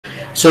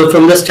So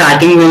from the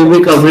starting, we'll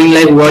be covering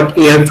like what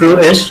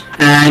Airflow is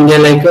and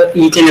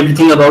each and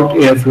everything about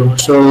Airflow.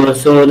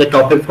 So the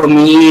topic for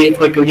me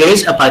for today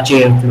is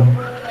Apache Airflow.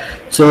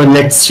 So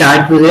let's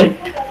start with it.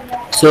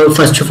 So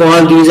first of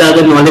all, these are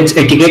the knowledge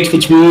etiquettes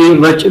which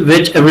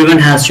everyone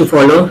has to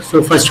follow.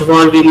 So first of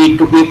all, we need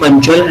to be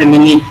punctual and we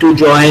need to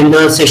join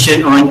the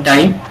session on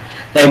time,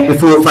 like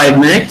before 5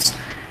 minutes.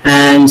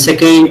 And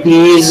second,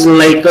 please be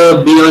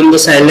on the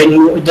silent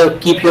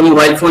mode. Keep your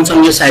mobile phones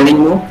on your silent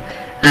mode.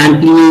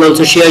 And please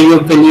also share your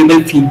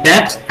valuable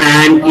feedbacks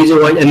and please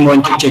avoid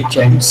unwanted chit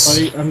chats.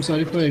 I'm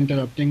sorry for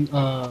interrupting.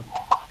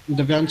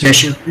 Devyansh, Yeah,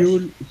 sure.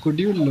 could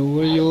you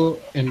lower your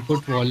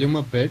input volume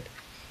a bit?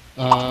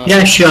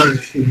 Yeah, sure.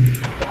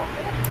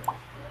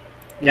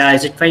 Yeah,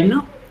 is it fine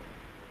now?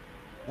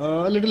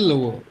 A little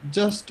lower,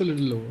 just a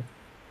little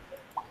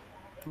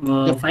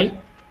lower. Yep. Fine.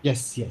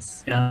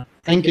 Yes. Yeah.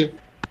 Thank you.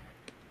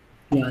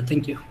 Yeah,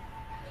 thank you.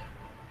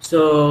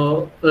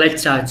 So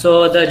let's start.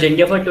 So the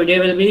agenda for today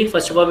will be,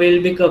 first of all, we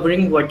will be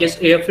covering what is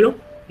Airflow.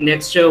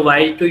 Next,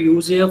 why to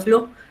use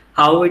Airflow,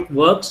 how it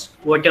works,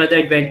 what are the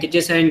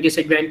advantages and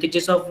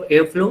disadvantages of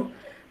Airflow,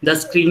 the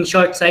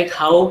screenshots like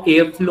how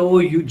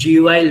Airflow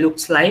GUI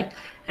looks like,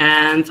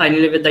 and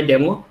finally with the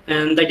demo.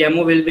 And the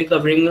demo will be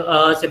covering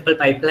a simple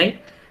pipeline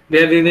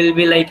where we will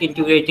be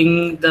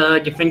integrating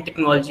the different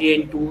technology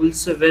and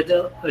tools with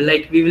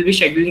we will be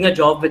scheduling a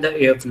job with the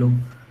Airflow.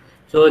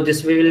 So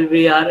this will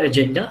be our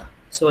agenda.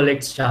 So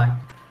let's start.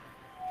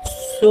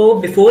 So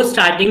before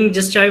starting,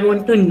 just I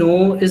want to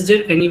know, is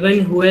there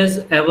anyone who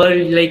has ever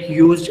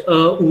used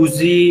a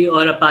Uzi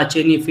or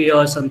Apache Nifi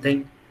or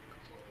something?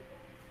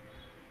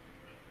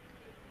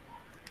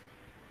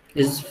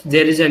 Is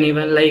there is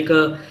anyone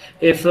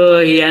if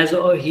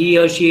he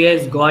or she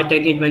has got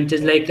any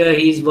advantage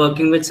he's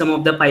working with some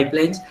of the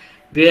pipelines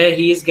where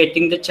he is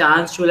getting the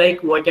chance to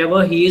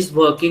whatever he is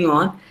working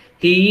on,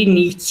 he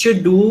needs to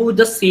do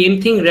the same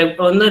thing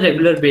on a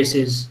regular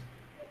basis.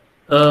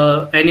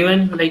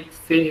 Anyone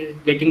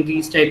getting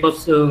these type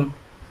of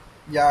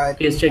Yeah,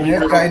 case I studies?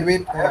 have tried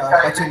with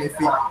Apache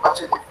Airflow.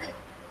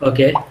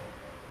 Okay.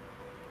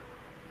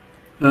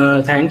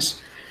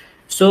 Thanks.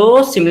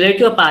 So similar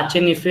to Apache,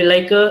 and if you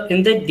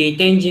in the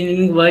data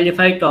engineering world, if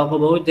I talk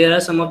about, there are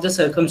some of the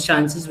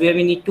circumstances where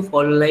we need to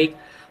follow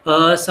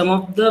some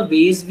of the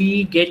ways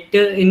we get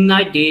in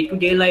our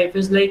day-to-day life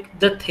is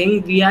the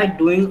thing we are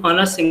doing on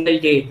a single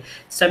day.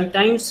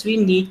 Sometimes we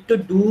need to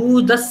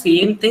do the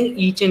same thing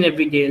each and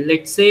every day.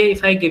 Let's say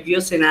if I give you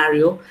a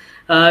scenario,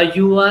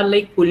 you are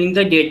pulling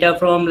the data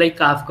from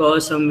Kafka or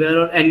somewhere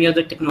or any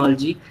other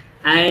technology,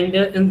 and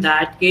in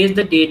that case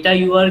the data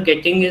you are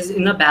getting is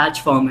in a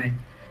batch format,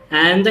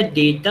 and the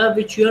data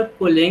which you are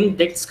pulling,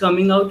 that's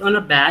coming out on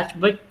a batch,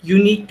 but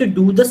you need to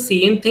do the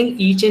same thing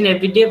each and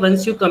every day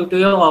once you come to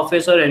your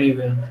office or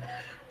anywhere.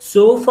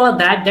 So for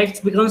that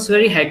becomes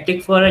very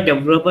hectic for a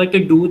developer to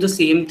do the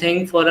same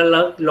thing for a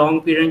long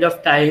period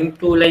of time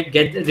to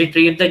get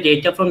retrieve the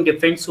data from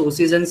different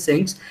sources and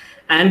sinks,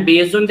 and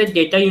based on the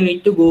data you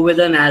need to go with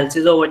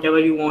analysis or whatever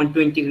you want to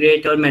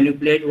integrate or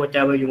manipulate,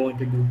 whatever you want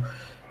to do.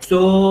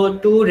 So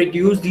to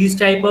reduce these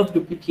type of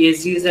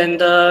duplicacies and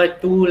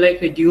to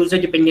reduce the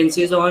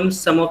dependencies on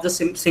some of the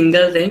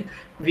single thing,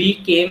 we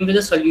came with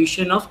a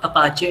solution of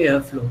Apache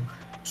Airflow.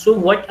 So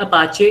what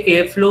Apache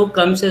Airflow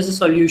comes as a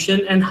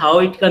solution and how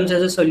it comes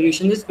as a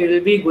solution is we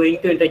will be going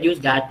to introduce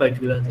that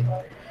particular thing.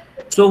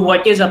 So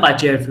what is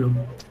Apache Airflow?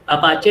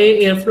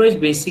 Apache Airflow is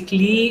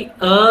basically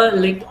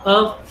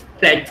a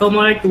platform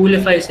or a tool,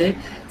 if I say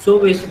so,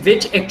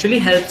 which actually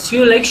helps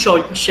you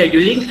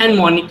scheduling and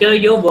monitor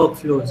your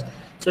workflows.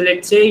 So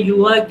let's say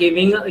you are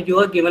given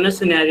a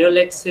scenario.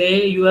 Let's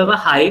say you have a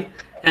hive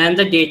and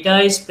the data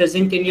is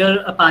present in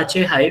your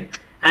Apache hive,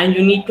 and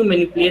you need to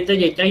manipulate the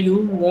data. You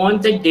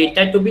want the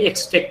data to be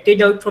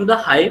extracted out from the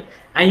hive,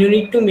 and you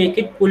need to make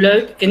it pull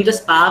out in the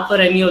Spark or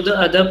any of the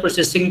other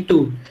processing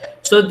tool.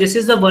 So this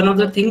is the one of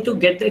the thing to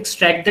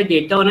extract the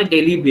data on a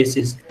daily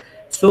basis.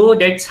 So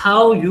that's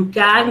how you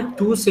can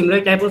do similar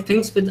type of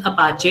things with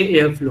Apache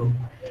Airflow.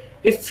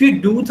 If you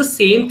do the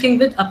same thing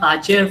with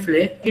Apache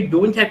Airflow, you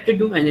don't have to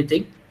do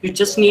anything. You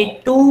just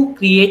need to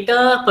create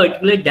a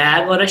particular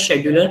DAG or a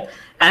scheduler,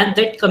 and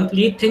that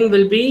complete thing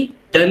will be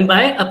done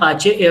by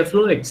Apache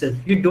Airflow itself.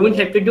 You don't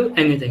have to do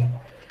anything.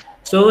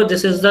 So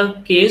this is the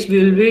case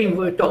we will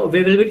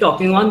be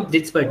talking on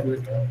this particular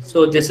thing.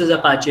 So this is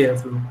Apache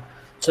Airflow.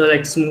 So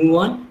let's move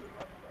on.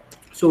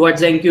 So what's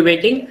the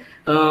incubating?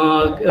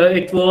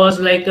 It was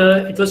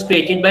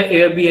created by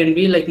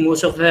Airbnb. Like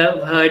most of have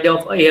heard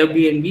of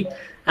Airbnb,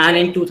 and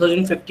in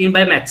 2015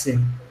 by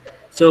Maxim.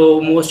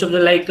 So most of the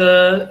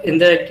in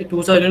the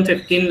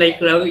 2015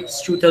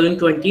 it's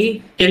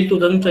 2020 till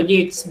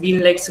 2020 it's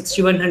been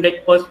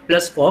 6100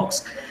 plus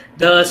folks,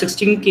 the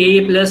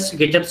 16K plus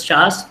GitHub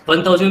stars,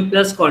 1000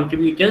 plus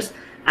contributors,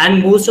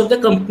 and most of the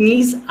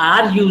companies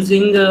are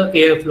using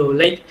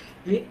Airflow.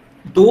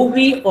 Though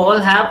we all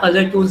have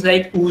other tools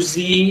like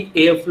Uzi,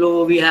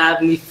 Airflow, we have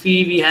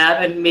Nifi, we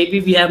have, and maybe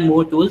we have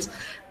more tools,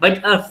 but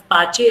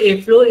Apache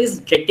Airflow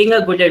is getting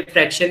a good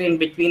attraction in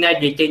between our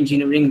data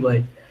engineering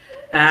world.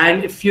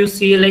 And if you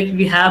see, like,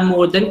 we have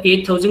more than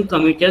 8,000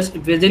 commuters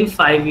within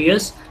 5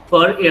 years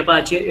for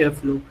Apache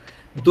Airflow.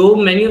 Though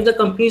many of the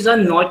companies are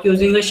not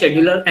using a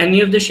scheduler, any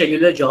of the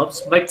scheduler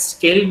jobs, but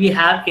still we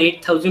have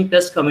 8,000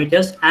 plus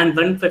commuters and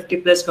 150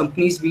 plus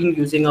companies being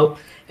using out.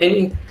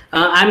 And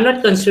I'm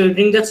not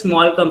considering the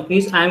small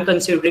companies. I'm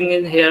considering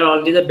in here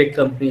only the big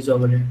companies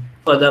over here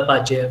for the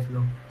Apache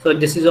Airflow. So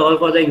this is all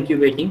for the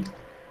incubating.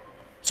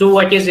 So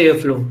what is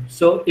airflow?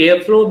 So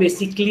airflow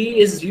basically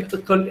is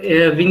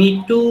we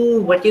need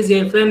to what is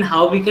airflow and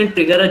how we can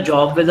trigger a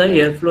job with the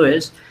airflow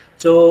is.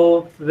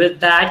 So with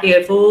that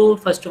airflow,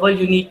 first of all,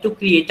 you need to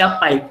create a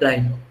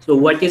pipeline. So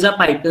what is a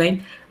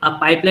pipeline? A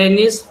pipeline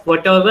is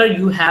whatever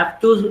you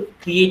have to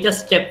create a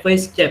step by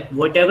step,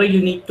 whatever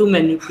you need to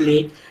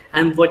manipulate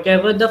and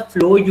whatever the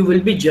flow you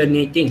will be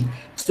generating.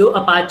 So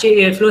Apache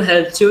Airflow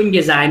helps you in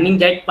designing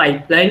that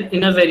pipeline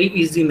in a very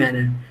easy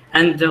manner.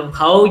 And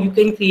how you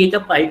can create a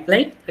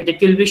pipeline that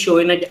will be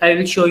shown. I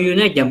will show you in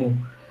a demo.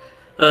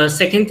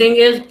 Second thing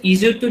is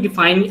easier to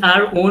define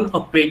our own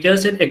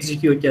operators and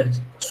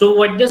executors. So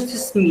what does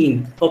this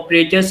mean?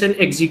 Operators and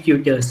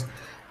executors.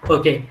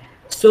 Okay.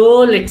 So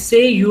let's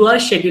say you are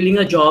scheduling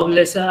a job.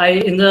 Let's say I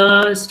in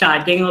the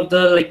starting of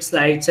the like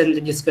slides and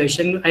the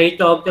discussion, I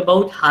talked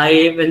about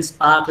Hive and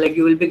Spark. Like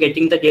you will be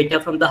getting the data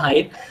from the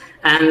Hive,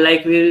 and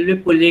like we will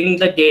be pulling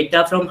the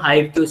data from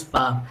Hive to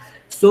Spark.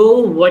 So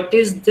what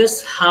is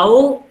this?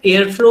 How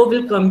Airflow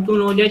will come to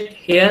know that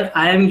here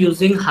I am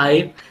using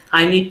Hive.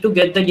 I need to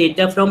get the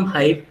data from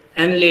Hive,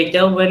 and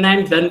later when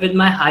I'm done with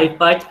my Hive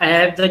part, I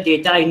have the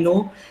data. I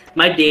know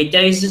my data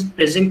is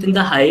present in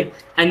the Hive,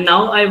 and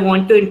now I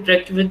want to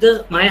interact with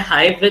my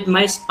Hive with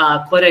my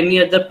Spark or any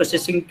other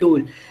processing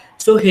tool.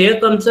 So here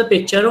comes a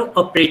picture of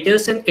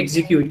operators and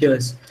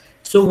executors.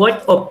 So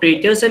what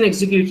operators and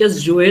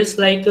executors do is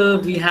like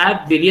we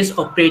have various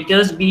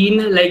operators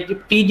being like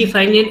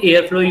predefined in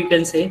Airflow, you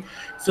can say.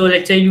 So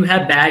let's say you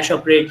have bash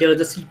operator,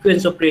 the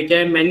sequence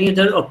operator, and many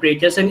other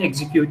operators and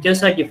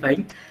executors are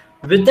defined.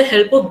 With the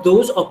help of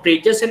those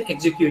operators and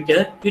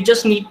executor, you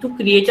just need to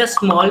create a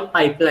small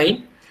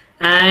pipeline,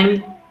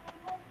 and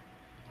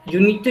you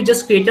need to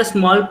just create a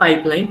small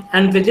pipeline,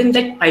 and within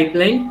that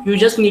pipeline you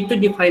just need to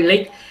define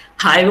like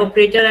Hive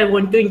operator I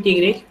want to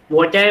integrate.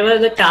 Whatever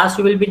the task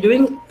you will be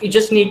doing, you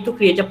just need to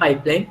create a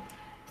pipeline.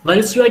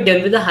 Once you are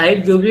done with the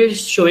Hive, you will be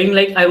showing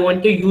like I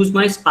want to use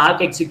my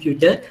Spark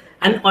executor,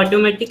 and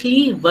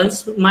automatically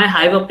once my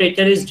Hive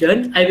operator is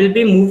done, I will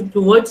be moved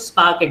towards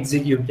Spark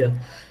executor.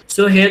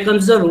 So here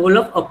comes the role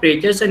of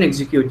operators and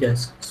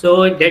executors.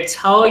 So that's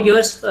how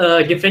your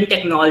different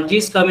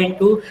technologies come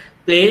into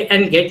play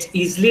and gets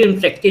easily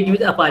infected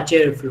with Apache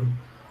Airflow.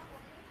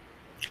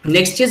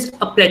 Next is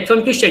a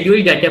platform to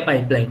schedule data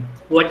pipeline.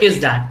 What is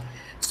that?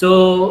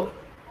 So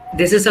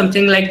this is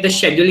something like the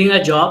scheduling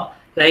a job.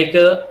 Like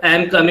I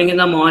am coming in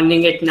the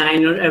morning at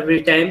 9 or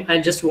every time. I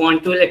just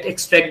want to like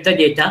extract the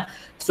data.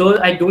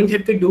 So I don't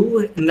have to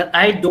do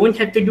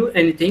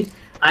anything.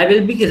 I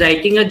will be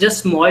writing a just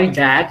small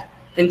DAG.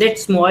 In that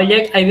small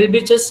DAG, I will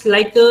be just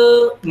like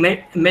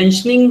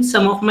mentioning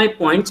some of my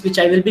points, which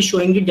I will be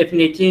showing you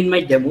definitely in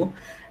my demo.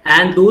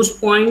 And those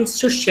points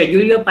to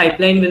schedule your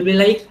pipeline will be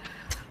like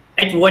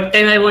at what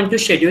time I want to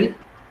schedule,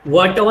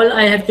 what all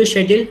I have to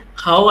schedule,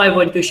 how I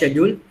want to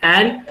schedule,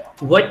 and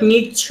what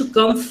needs to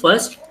come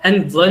first.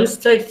 And once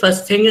the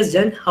first thing is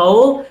done,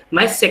 how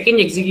my second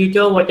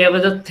executor, whatever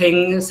the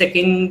thing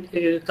second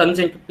comes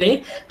into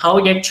play, how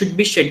that should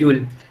be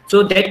scheduled.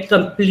 So that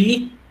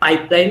complete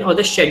pipeline or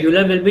the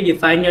scheduler will be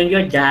defined on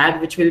your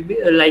DAG, which will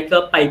be like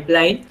a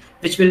pipeline,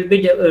 which we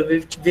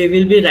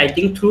will be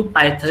writing through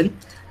Python.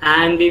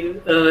 And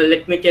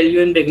let me tell you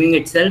in beginning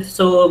itself.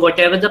 So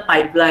whatever the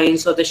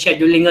pipelines or the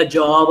scheduling a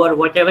job or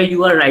whatever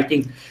you are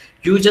writing,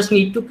 you just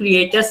need to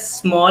create a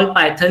small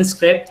Python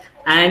script,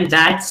 and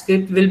that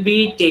script will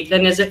be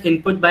taken as an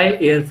input by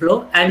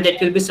Airflow, and that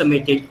will be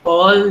submitted.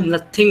 All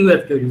nothing you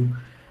have to do.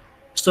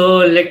 So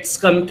let's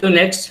come to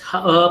next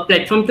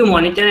platform to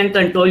monitor and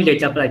control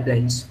data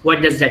pipelines.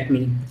 What does that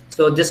mean?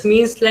 So this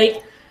means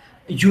like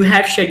you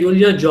have scheduled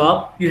your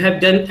job, you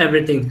have done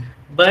everything,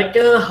 but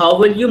how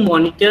will you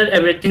monitor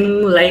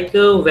everything, like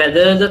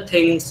whether the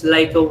things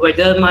like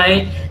whether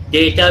my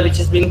data which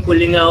is being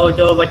pulling out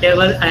or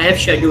whatever I have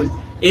scheduled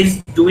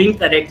is doing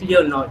correctly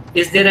or not?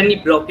 Is there any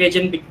blockage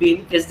in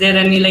between? Is there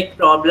any like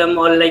problem,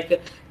 or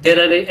like there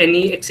are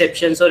any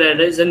exceptions or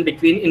errors in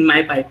between in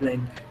my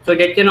pipeline? So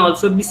that can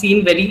also be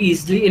seen very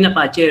easily in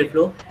Apache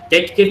Airflow.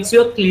 That gives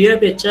you a clear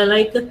picture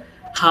like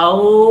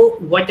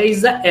what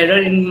is the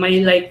error in my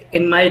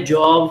in my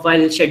job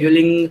while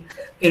scheduling,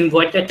 in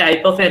what a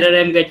type of error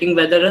I'm getting,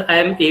 whether I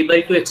am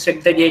able to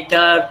extract the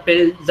data,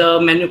 build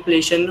the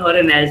manipulation or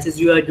analysis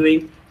you are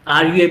doing,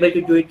 are you able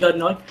to do it or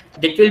not?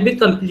 That will be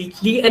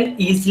completely and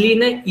easily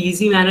in an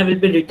easy manner will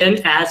be written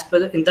as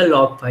per in the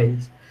log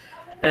files.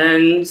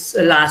 And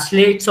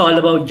lastly, it's all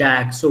about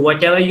DAG. So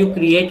whatever you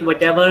create,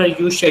 whatever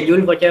you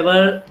schedule,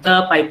 whatever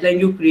the pipeline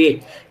you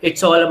create,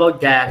 it's all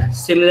about DAG.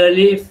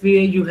 Similarly, if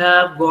you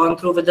have gone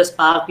through with the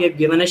Spark, we have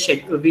given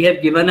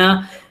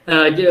a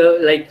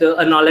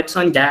a knowledge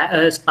on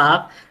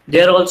Spark.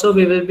 There also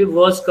we will be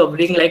was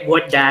covering like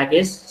what DAG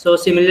is. So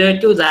similar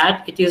to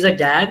that, it is a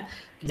DAG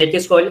that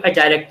is called a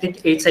directed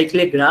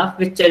acyclic graph,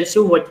 which tells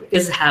you what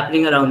is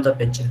happening around the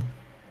picture.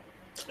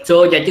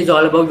 So that is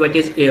all about what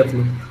is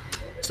airflow.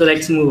 So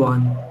let's move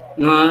on.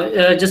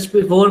 Just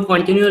before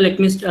continue, let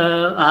me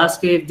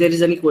ask if there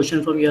is any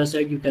question from your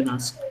side. You can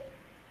ask.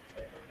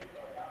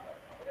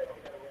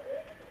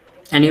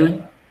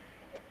 Anyone?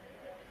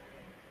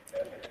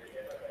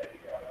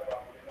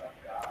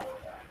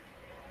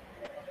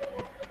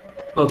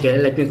 Okay,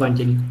 let me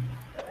continue.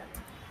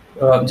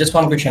 Just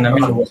one question. I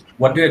mean,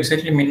 what do you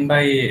exactly mean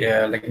by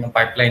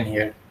pipeline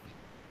here?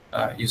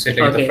 You said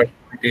like the first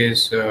point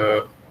is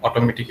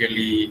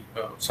automatically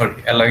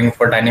allowing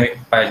for dynamic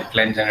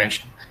pipeline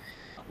generation.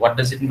 What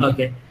does it mean?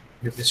 Okay.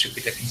 This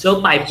repeatedly.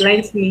 So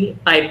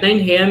pipeline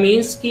here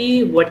means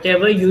ki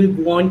whatever you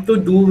want to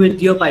do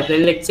with your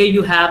pipeline. Let's say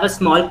you have a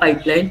small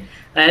pipeline.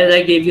 As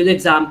I gave you the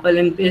example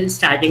in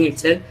starting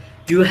itself,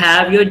 you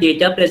have your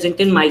data present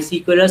in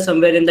MySQL or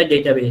somewhere in the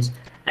database,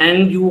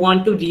 and you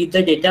want to read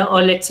the data,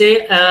 or let's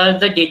say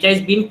the data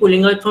is being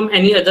pulling out from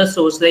any other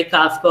source like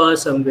Kafka or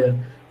somewhere.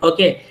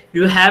 Okay,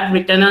 you have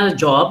written a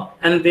job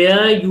and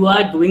where you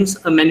are doing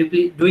some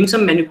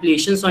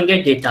manipulations on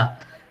your data.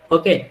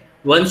 Okay,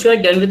 once you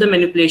are done with the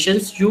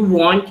manipulations, you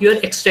want your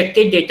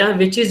extracted data,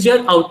 which is your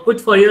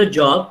output for your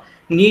job,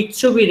 needs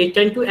to be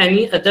returned to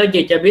any other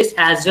database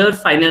as your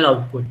final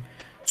output.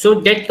 So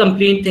that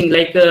complete thing,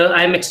 like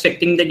I'm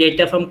extracting the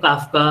data from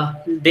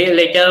Kafka,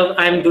 later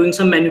I'm doing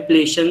some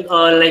manipulation,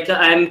 or like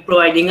I'm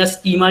providing a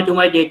schema to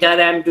my data,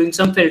 I'm doing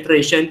some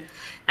filtration,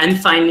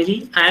 and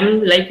finally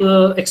I'm like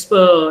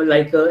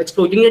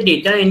exporting the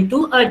data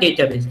into a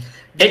database.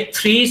 That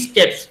three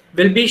steps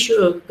will be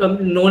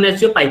known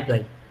as your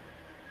pipeline.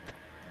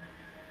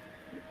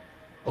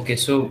 Okay,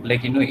 so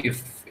like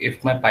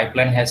if my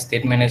pipeline has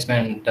state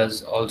management,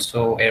 does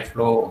also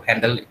Airflow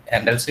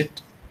handles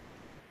it?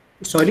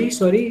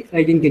 Sorry,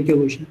 I didn't get your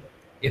question.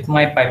 If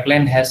my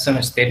pipeline has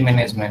some state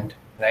management,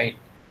 right?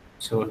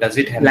 So does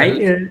it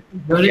handle?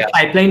 Like your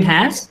pipeline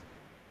has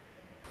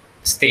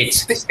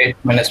state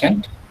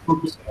management.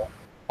 Okay.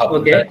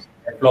 Okay.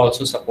 Airflow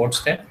also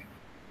supports that.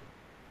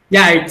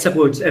 Yeah, it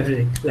supports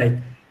everything. Like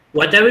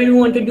whatever you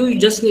want to do, you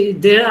just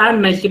there are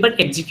multiple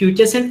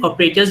executors and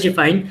operators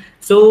defined.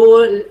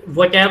 So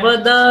whatever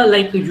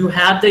you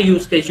have the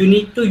use case, you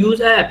need to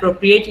use an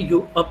appropriate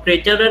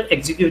operator or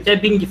executor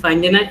being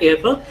defined in an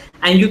Airflow,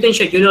 and you can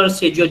schedule or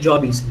stage your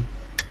job easily.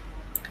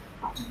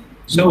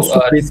 So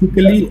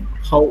basically,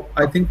 how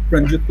I think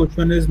Pranjit's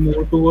question is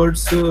more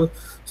towards.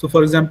 So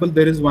for example,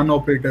 there is one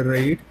operator,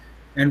 right?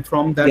 And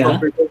from that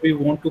operator, we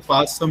want to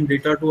pass some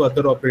data to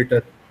other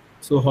operator.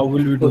 So how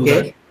will we do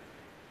that?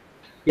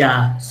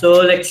 Yeah,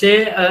 so let's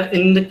say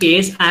in the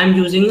case I'm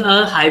using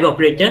a Hive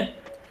operator,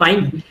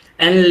 fine,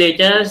 and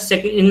later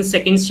in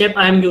second step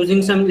I'm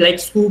using some like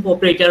scoop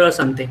operator or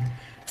something.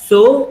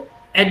 So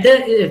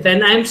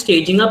when I'm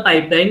staging a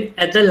pipeline,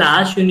 at the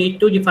last you need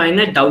to define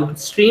a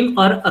downstream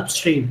or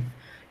upstream.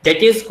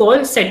 That is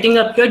called setting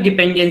up your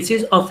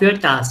dependencies of your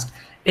task.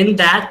 In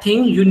that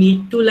thing, you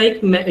need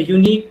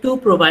to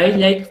provide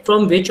like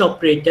from which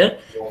operator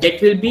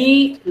that will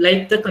be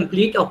like the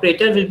complete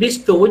operator will be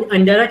stored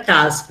under a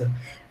task.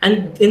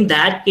 And in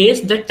that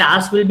case, the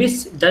task will be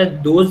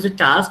those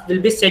tasks will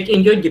be set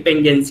in your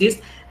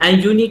dependencies,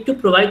 and you need to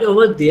provide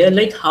over there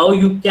like how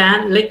you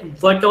can like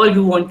what all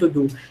you want to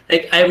do.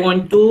 Like I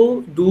want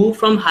to do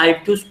from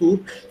Hive to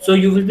Scoop, so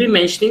you will be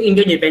mentioning in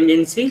your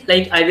dependency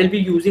like I will be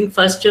using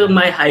first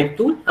my Hive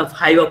tool of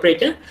Hive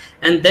operator,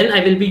 and then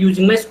I will be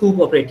using my Scoop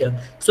operator.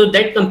 So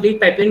that complete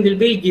pipeline will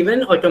be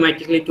given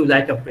automatically to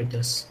that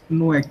operators.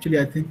 No, actually,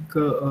 I think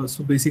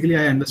so. Basically,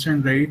 I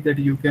understand right that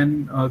you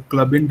can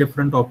club in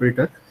different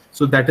operator.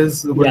 So that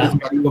is what is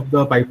meaning of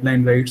the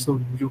pipeline, right? So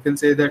you can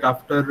say that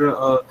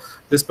after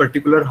this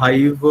particular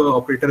Hive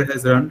operator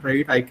has run,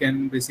 right, I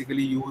can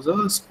basically use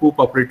a Scoop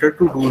operator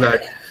to do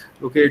that.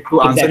 Okay,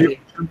 to answer your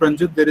question,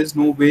 Pranjit, there is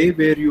no way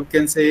where you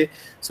can say,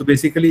 so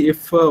basically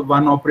if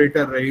one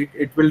operator, right,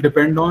 it will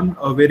depend on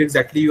where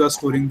exactly you are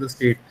storing the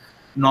state.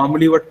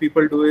 Normally what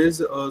people do is,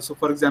 so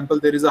for example,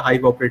 there is a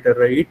Hive operator,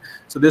 right?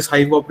 So this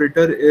Hive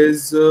operator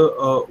is,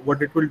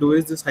 what it will do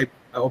is this Hive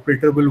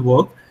operator will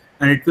work,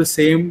 and it will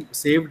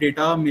save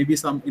data maybe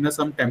some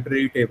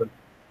temporary table.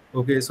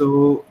 Okay,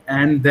 so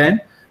and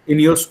then in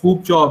your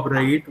Scoop job,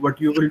 right,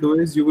 what you will do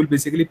is you will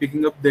basically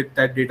picking up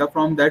that data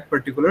from that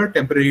particular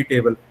temporary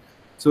table.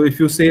 So if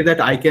you say that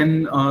I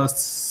can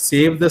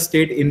save the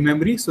state in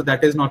memory, so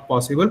that is not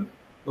possible.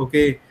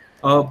 Okay,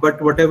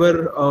 but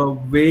whatever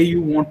way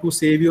you want to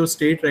save your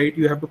state, right,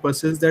 you have to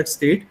persist that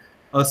state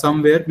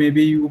somewhere.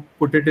 Maybe you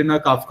put it in a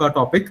Kafka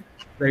topic,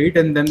 right,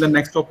 and then the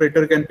next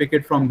operator can pick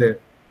it from there.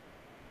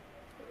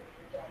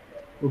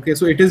 Okay,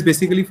 so it is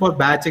basically for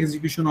batch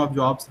execution of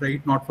jobs,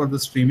 right? Not for the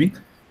streaming.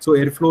 So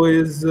Airflow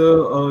is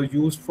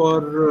used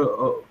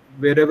for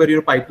wherever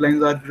your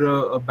pipelines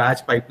are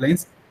batch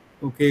pipelines.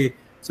 Okay,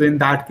 so in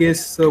that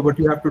case, what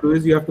you have to do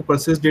is you have to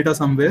persist data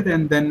somewhere,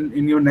 and then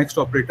in your next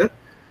operator,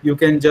 you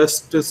can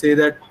just say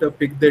that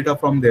pick data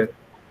from there.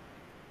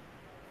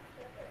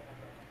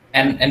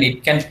 And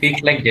it can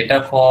pick like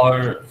data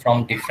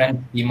from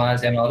different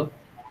schemas and all,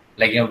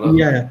 like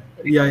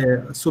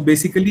Yeah. So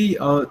basically,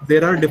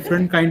 there are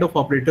different kind of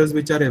operators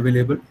which are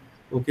available.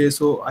 Okay,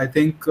 so I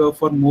think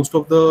for most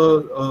of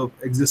the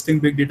existing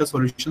big data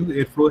solutions,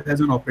 Airflow has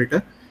an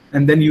operator,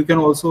 and then you can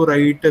also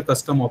write a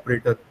custom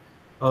operator.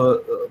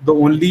 The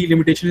only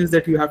limitation is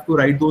that you have to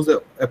write those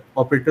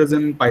operators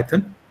in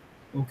Python.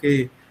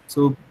 Okay,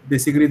 so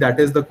basically that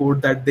is the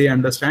code that they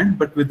understand.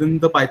 But within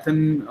the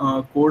Python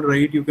code,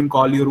 right, you can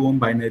call your own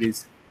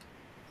binaries.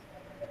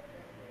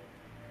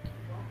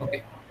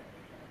 okay.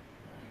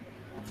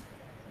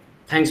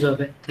 Thanks,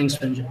 Bhavesh. Thanks,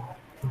 Ranjan.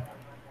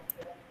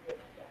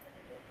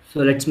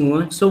 So let's move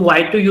on. So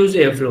why to use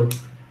Airflow?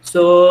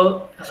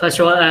 So first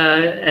of all,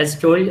 as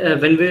told,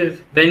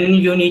 when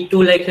you need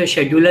to like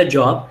schedule a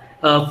job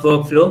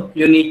workflow,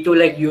 you need to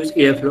like use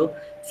Airflow.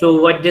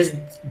 So what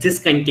this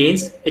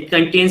contains? It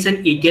contains an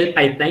ETL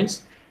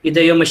pipelines,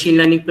 either your machine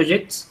learning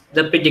projects,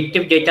 the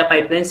predictive data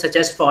pipelines such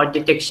as fraud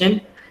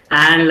detection,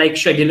 and like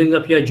scheduling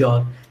of your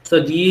job.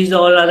 So these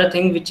all are the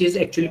things which is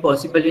actually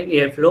possible in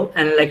Airflow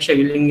and like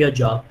scheduling your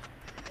job.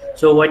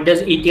 So what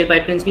does ETL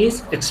pipelines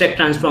means? Extract,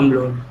 transform,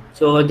 load.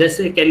 So this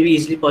can be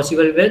easily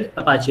possible with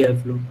Apache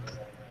Airflow.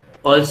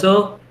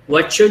 Also,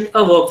 what should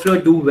a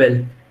workflow do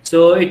well?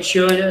 So it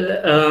should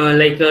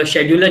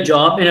schedule a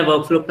job in a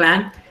workflow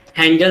plan,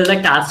 handle the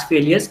task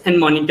failures, and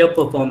monitor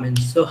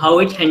performance. So how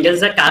it handles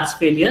the task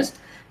failures?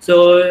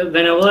 So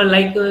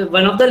whenever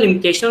one of the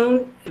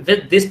limitation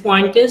with this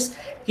point is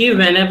कि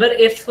whenever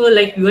if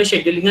like you are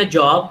scheduling a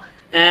job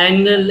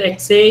and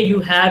let's say you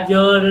have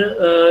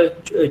your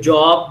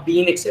job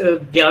being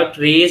got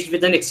raised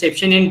with an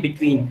exception in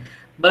between,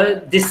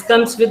 but this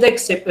comes with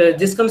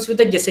this comes with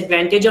the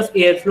disadvantage of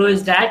Airflow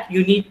is that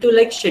you need to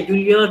like schedule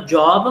your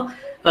job,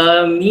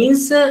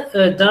 means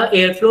the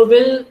Airflow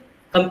will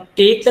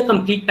take the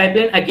complete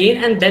pipeline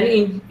again, and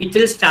then it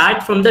will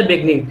start from the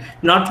beginning,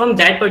 not from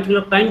that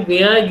particular point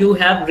where you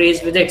have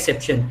raised with the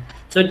exception.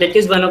 So that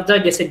is one of the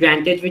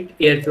disadvantage with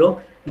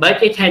Airflow,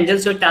 but it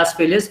handles your task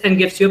failures and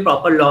gives you a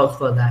proper log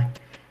for that.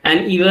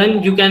 And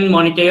even you can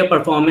monitor your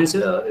performance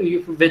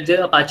with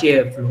the Apache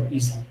Airflow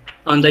easily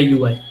on the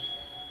UI.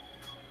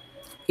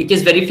 It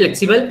is very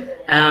flexible.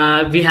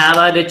 We have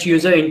a rich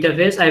user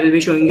interface. I will be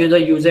showing you the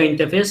user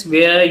interface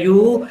where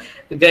you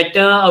get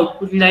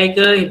output like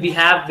we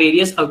have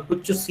various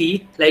outputs to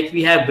see, like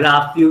we have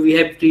graph view, we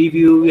have tree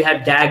view, we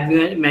have DAG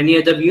view, and many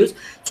other views,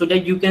 so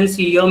that you can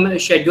see your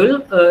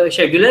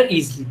scheduler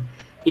easily.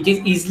 It is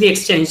easily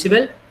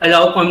extensible,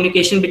 allow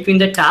communication between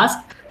the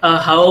tasks.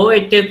 How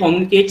it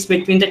communicates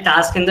between the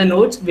task and the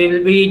nodes, we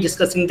will be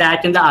discussing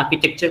that in the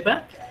architecture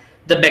part.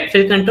 The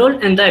backfill control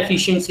and the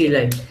efficiency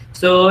line.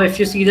 So if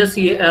you see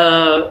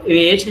the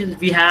image,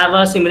 we have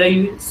a similar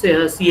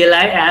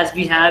CLI as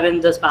we have in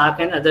the Spark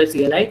and other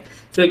CLI.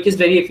 So it is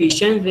very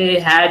efficient. We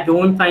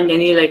don't find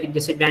any like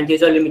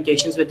disadvantages or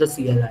limitations with the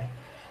CLI.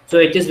 So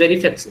it is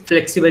very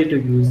flexible to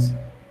use.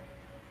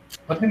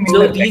 What do you mean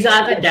So by these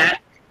are the DAG.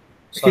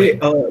 Hey,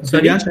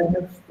 Sorry? Divyansh,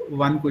 I have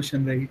one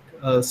question,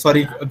 right?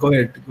 Sorry, go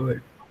ahead.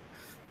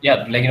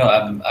 Yeah, like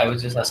I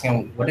was just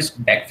asking, what is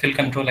backfill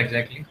control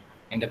exactly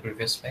in the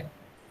previous slide?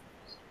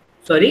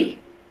 Sorry?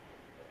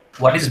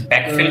 What is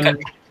backfill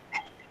control?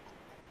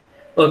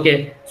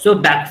 Okay, so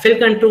backfill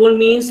control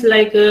means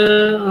like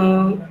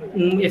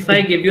if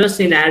I give you a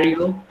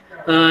scenario,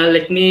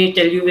 let me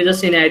tell you with a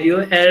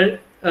scenario here.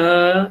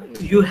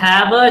 You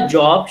have a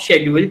job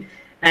schedule,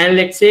 and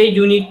let's say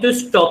you need to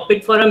stop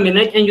it for a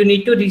minute and you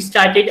need to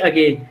restart it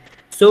again.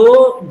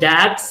 So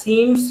that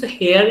seems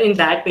here in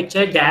that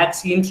picture, that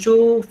seems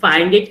to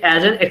find it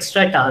as an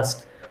extra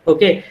task.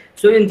 Okay,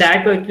 so in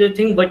that particular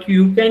thing, what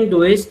you can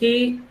do is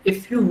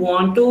if you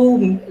want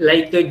to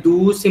like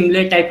do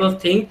similar type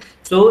of thing,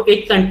 so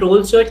it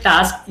controls your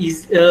task,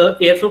 is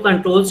Airflow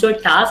controls your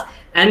task,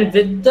 and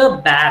with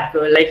the back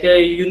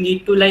you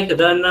need to like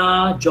run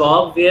a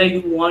job where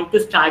you want to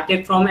start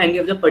it from any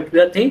of the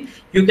particular thing,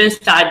 you can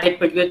start that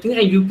particular thing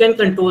and you can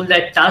control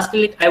that task,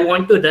 like I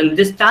want to run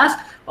this task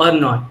or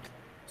not.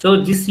 So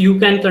this you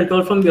can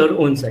control from your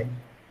own side.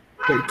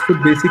 Right. So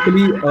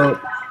basically,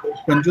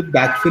 Sanjit,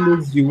 backfill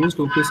is used.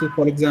 Okay, so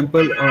for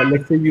example,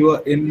 let's say you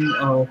are in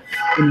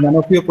one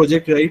of your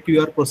project, right?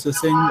 You are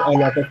processing a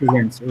lot of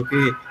events.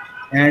 Okay,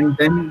 and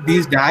then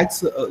these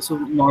DAGs. So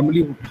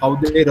normally, how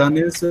they run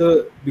is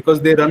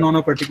because they run on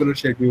a particular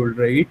schedule,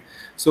 right?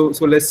 So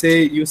let's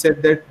say you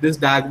said that this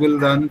DAG will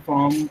run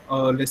from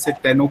let's say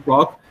 10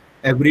 o'clock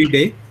every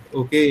day.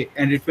 Okay,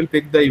 and it will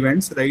pick the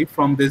events right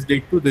from this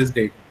date to this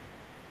date.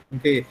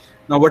 Okay.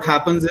 Now what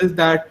happens is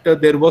that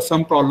there was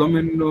some problem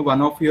in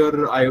one of your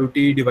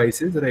IoT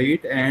devices,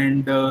 right?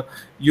 And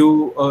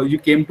you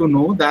came to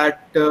know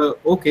that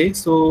okay,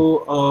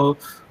 so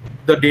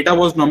the data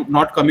was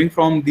not coming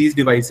from these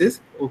devices.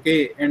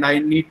 Okay, and I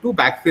need to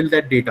backfill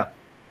that data.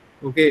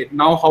 Okay,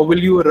 now how will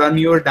you run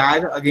your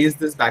DAG against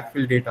this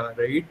backfill data,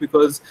 right?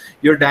 Because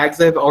your DAGs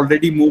have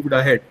already moved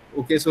ahead.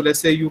 Okay, so let's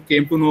say you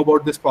came to know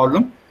about this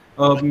problem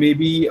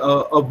maybe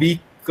a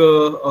week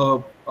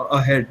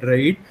ahead,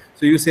 right?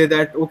 So you say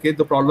that, okay,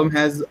 the problem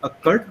has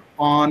occurred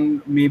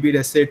on maybe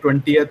let's say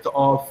 20th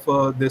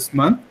of this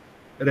month,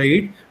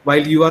 right?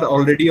 While you are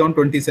already on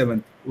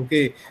 27th.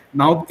 Okay.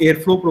 Now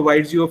Airflow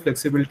provides you a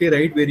flexibility,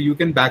 right, where you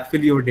can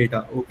backfill your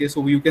data. Okay.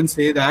 So you can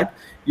say that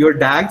your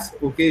DAGs,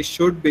 okay,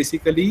 should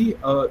basically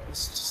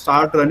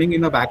start running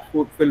in a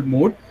backfill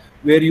mode,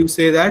 where you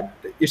say that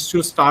it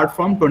should start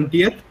from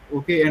 20th,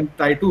 okay, and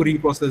try to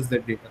reprocess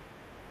that data.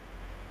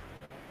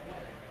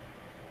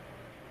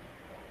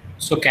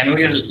 So can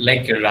we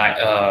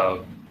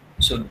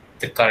so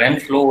the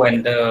current flow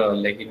and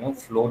the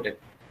flow that,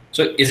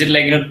 so is it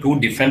like two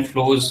different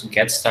flows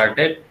get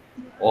started,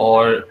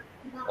 or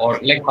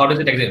like how does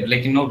it exist?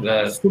 Like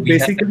So we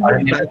have the basically, your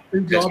current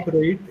backfill job,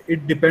 right?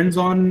 It depends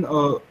on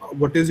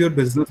what is your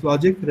business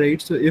logic,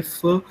 right? So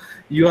if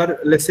you are,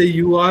 let's say,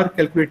 you are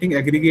calculating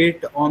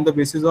aggregate on the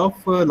basis of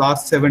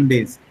last 7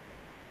 days,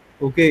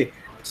 okay.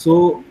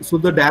 So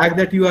the DAG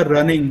that you are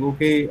running,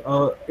 okay,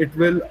 it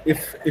will,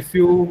 if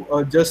you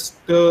just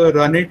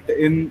run it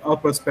in a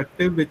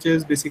perspective which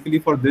is basically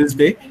for this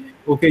day,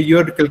 okay,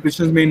 your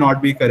calculations may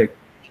not be correct.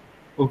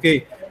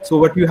 Okay, so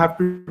what you have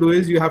to do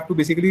is you have to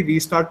basically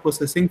restart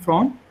processing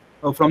from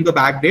the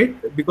back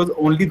date, because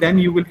only then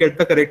you will get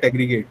the correct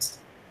aggregates.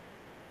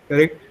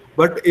 Correct.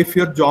 But if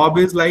your job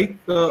is like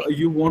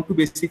you want to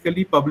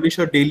basically publish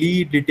a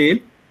daily detail,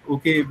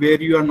 okay, where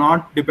you are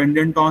not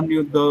dependent on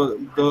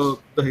the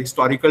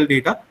historical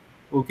data,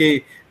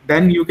 okay,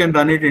 then you can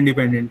run it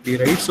independently,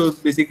 right? So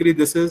basically,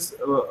 this is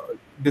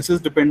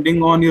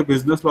depending on your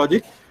business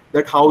logic,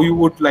 that how you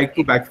would like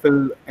to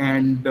backfill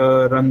and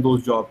run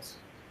those jobs.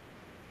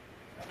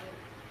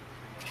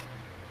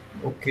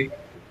 Okay.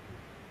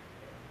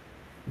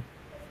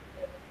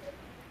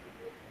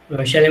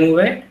 Shall I move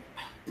ahead?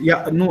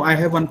 Yeah, no, I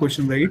have one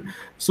question, right?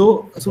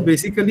 So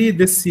basically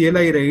this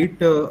CLI, right,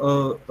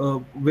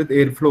 with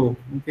Airflow,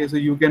 okay, so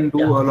you can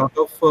do a lot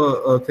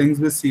of things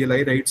with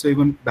CLI, right? So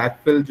even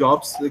backfill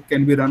jobs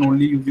can be run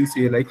only using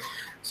CLI.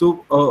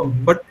 So,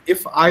 but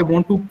if I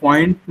want to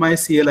point my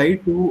CLI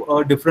to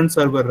a different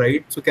server,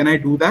 right? So can I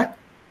do that?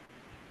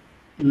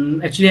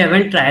 Actually, I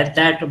haven't tried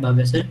that,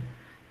 Bhavya sir.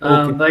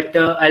 Okay. But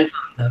I'll find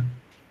that.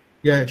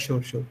 Yeah,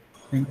 sure.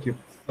 Thank you.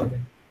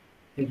 Okay.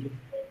 Thank you.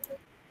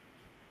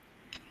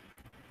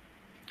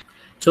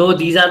 So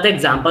these are the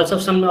examples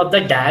of some of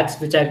the DAGs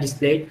which I've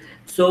displayed.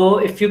 So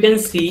if you can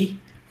see,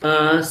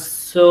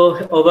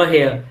 so over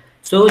here,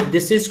 so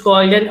this is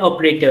called an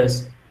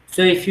operators.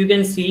 So if you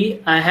can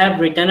see, I have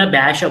written a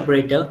bash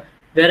operator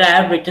where I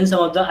have written some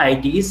of the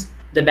IDs,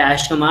 the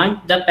bash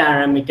command, the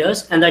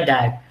parameters, and the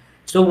DAG.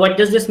 So what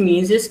does this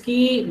means is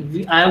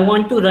ki I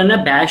want to run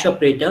a bash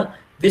operator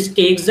which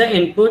takes the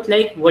input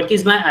like what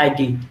is my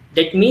ID.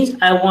 That means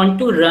I want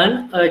to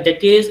run,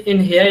 that is in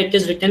here it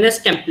is written as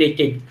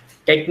templated.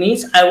 That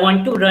means I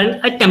want to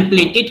run a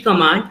templated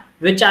command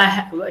which I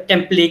have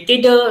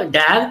templated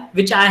DAG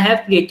which I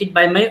have created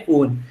by my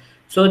own.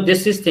 So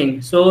this is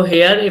thing. So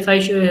here if I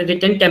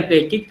written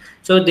templated,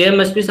 so there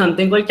must be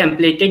something called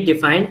templated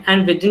defined,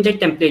 and within the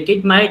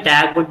templated my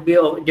DAG would be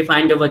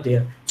defined over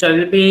there. So I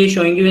will be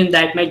showing you in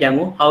that my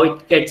demo how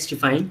it gets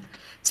defined.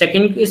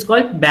 Second is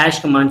called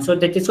bash command. So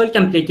that is called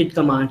templated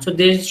command. So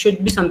there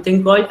should be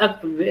something called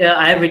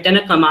I have written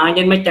a command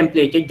in my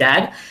templated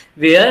DAG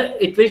where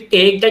it will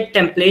take the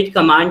template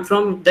command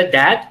from the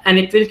DAG and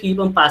it will keep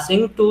on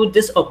passing to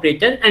this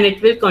operator and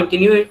it will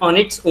continue on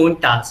its own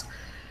task.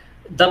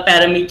 The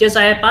parameters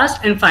I have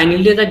passed, and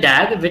finally the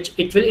DAG which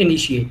it will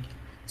initiate.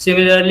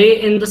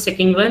 Similarly, in the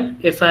second one,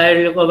 if I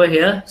look over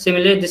here,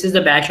 similarly this is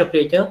the bash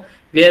operator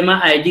where my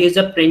ID is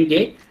a print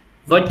date.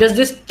 What does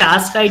this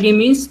task ID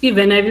means? Ki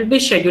when I will be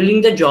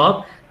scheduling the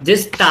job,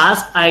 this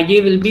task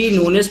ID will be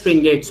known as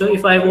print date. So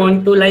if I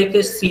want to like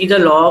see the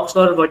logs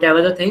or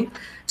whatever the thing,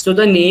 so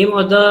the name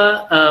or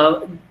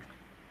the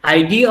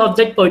ID of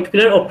that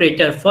particular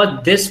operator for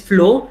this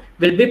flow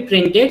will be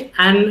printed,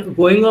 and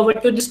going over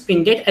to this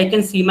printed, I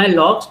can see my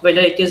logs, whether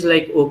it is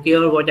like okay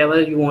or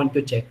whatever you want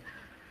to check.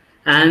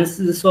 And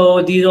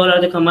so these all are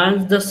the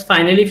commands. This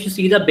finally, if you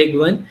see the big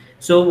one,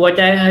 so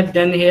what I have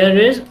done here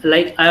is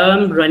like I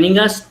am running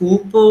a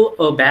scoop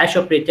bash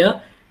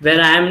operator where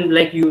I am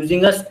like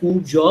using a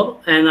scoop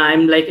job and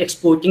I'm like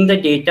exporting the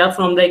data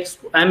from like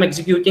I'm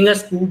executing a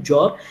scoop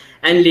job,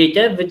 and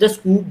later with the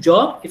scoop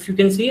job, if you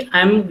can see,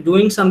 I'm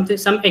doing some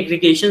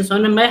aggregations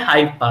on my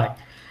Hive part.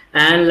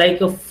 And like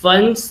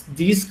once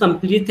this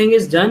complete thing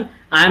is done,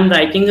 I'm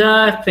writing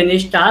a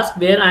finished task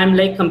where I'm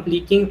like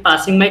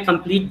passing my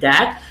complete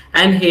DAG,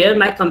 and here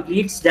my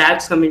complete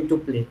DAGs come into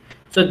play.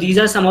 So these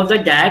are some of the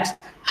DAGs,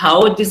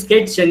 how this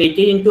gets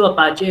generated into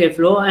Apache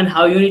Airflow and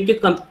how you need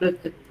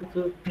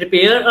to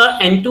prepare a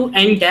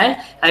end-to-end DAG.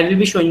 I will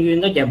be showing you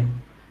in the demo.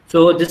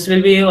 So this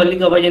will be only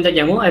covered in the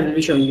demo. I will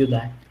be showing you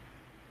that.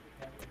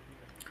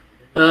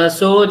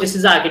 So this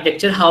is the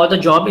architecture, how the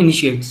job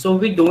initiates. So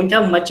we don't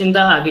have much in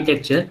the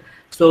architecture.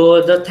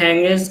 So the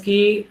thing is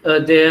ki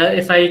there,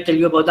 if I tell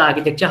you about the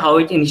architecture, how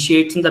it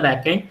initiates in the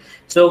backend.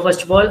 So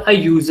first of all, a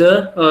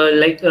user,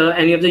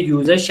 any of the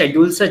users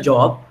schedules a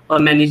job or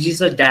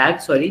manages a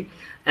DAG,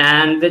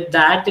 And with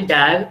that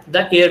DAG,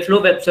 the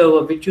Airflow web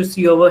server, which you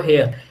see over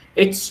here,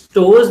 it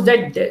stores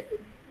that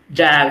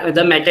DAG,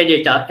 the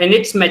metadata, in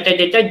its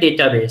metadata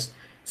database.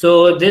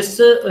 So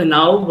this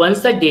now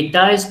once the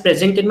data is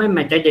present in my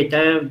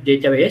metadata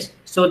database,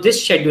 so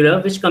this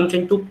scheduler which comes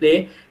into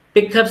play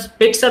picks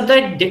up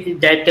that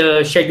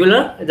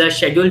scheduler, the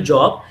scheduled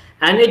job,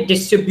 and it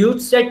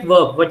distributes that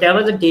work,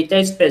 whatever the data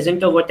is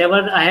present or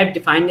whatever I have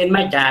defined in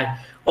my DAG,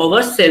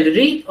 over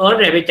Celery or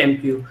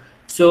RabbitMQ.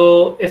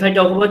 So if I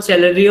talk about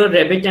Celery or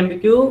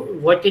RabbitMQ,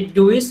 what it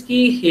do is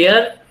key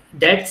here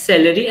that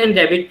Celery and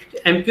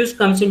RabbitMQs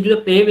comes into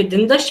the play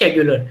within the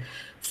scheduler.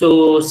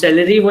 So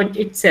Celery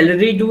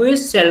do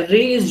is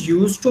Celery is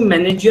used to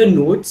manage your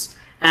nodes,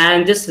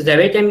 and this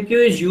RabbitMQ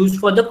is used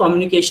for the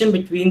communication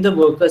between the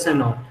workers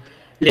and all.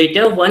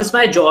 Later, once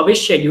my job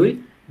is scheduled,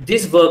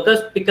 this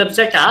worker pick up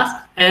the task,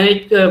 and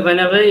it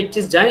whenever it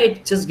is done,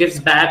 it just gives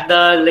back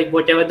the like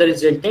whatever the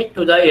resultant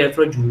to the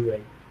Airflow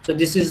GUI. So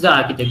this is the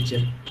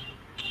architecture.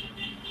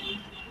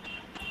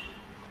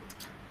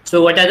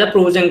 So what are the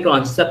pros and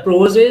cons? The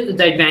pros is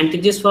the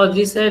advantages for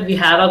this. We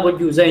have a good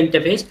user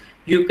interface.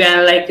 You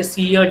can like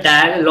see your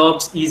DAG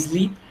logs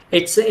easily.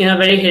 It's in a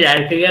very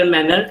hierarchical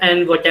manner,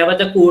 and whatever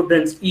the code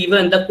runs,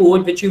 even the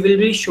code which you will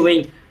be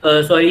showing,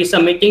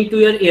 submitting to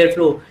your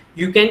Airflow,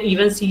 you can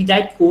even see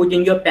that code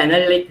in your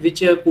panel, like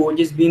which code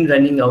is being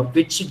running out,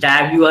 which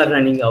DAG you are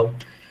running out.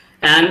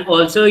 And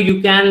also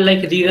you can like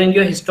rerun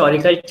your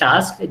historical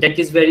task. That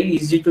is very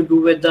easy to do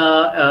with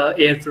the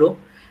Airflow.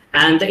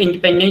 And the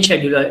independent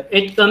scheduler,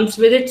 it comes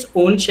with its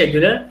own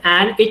scheduler,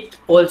 and it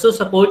also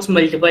supports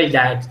multiple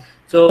DAGs.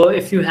 So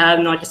if you have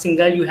not a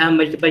single, you have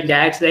multiple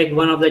DAGs, like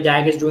one of the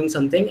DAG is doing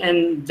something,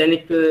 and then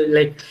it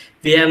like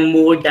we have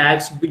more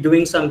DAGs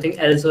doing something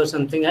else or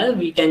something else,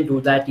 we can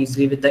do that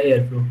easily with the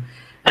Airflow.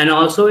 And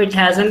also it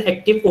has an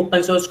active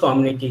open source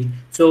community.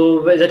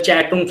 So the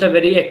chat rooms are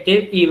very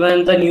active.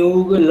 Even the new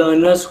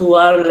learners who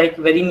are like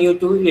very new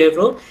to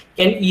Airflow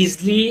can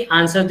easily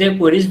answer their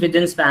queries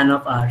within span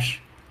of hours.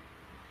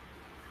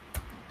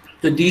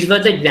 So these were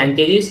the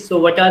advantages. So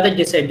what are the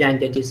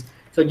disadvantages?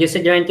 So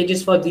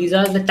disadvantages for these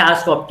are the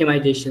task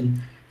optimization.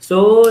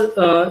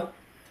 So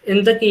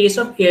in the case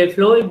of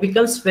Airflow, it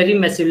becomes very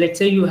massive. Let's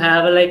say you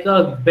have like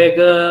a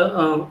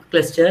bigger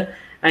cluster,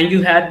 and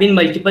you have been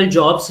multiple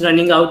jobs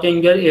running out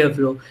in your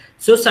Airflow.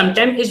 So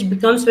sometimes it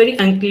becomes very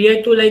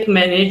unclear to like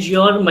manage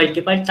your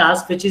multiple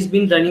tasks which is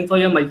been running for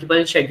your multiple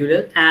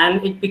scheduler,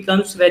 and it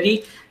becomes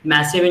very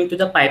massive into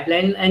the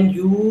pipeline, and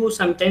you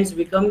sometimes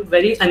become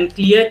very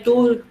unclear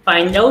to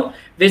find out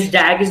which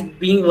DAG is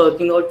being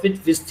working out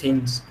with which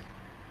things.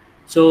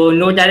 So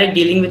no direct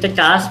dealing with the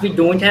task. We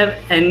don't have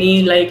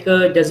any like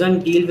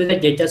doesn't deal with the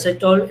data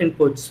set or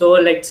input. So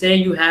let's say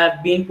you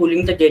have been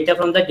pulling the data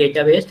from the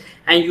database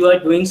and you are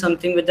doing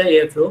something with the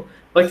Airflow.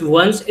 But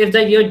once if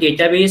your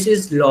database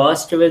is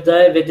lost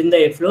within the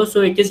Airflow, so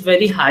it is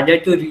very harder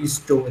to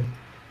restore.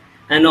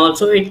 And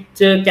also it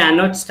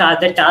cannot start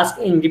the task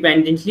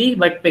independently,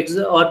 but picks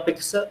up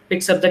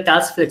the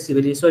task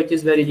flexibly. So it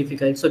is very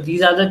difficult. So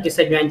these are the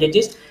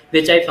disadvantages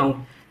which I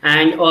found.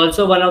 And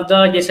also one of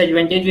the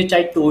disadvantages which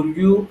I told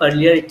you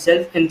earlier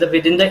itself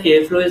within the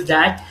Airflow is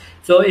that,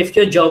 so if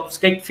your jobs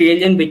get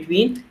failed in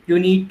between, you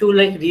need to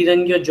like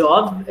rerun your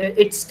job.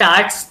 It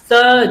starts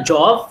the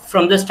job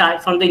from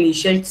the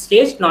initial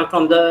stage, not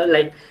from the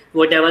like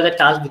whatever the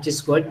task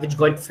which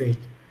got failed.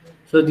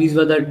 So these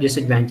were the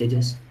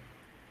disadvantages.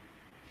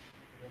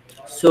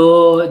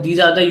 So these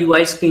are the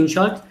UI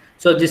screenshots.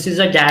 So this is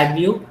a DAG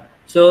view.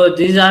 So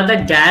these are the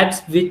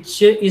DAGs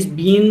which is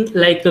being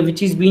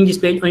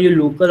displayed on your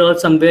local or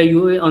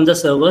somewhere on the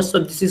server. So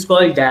this is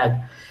called DAG.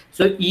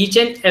 So each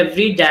and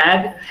every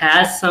DAG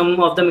has some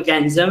of the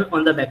mechanism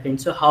on the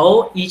backend. So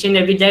how each and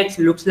every DAG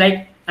looks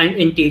like and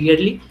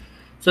interiorly.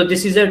 So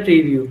this is a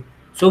tree view.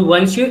 So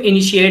once you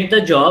initiate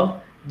the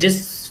job,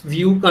 this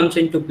view comes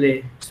into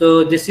play.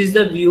 So this is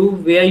the view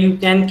where you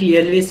can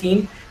clearly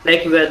see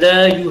like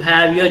whether you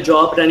have your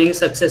job running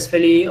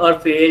successfully or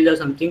failed or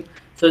something.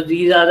 So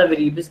these are the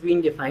variables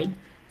being defined.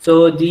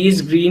 So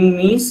these green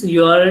means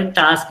your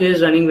task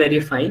is running very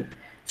fine.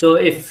 So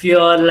if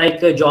your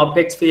like a job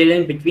gets failed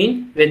in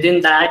between within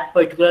that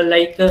particular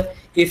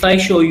if I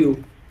show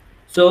you,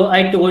 so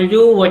I told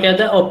you what are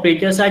the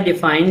operators are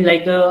defined,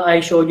 like I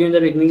showed you in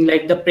the beginning,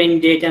 like the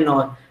print date and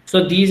all.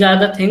 So these are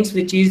the things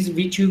which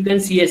you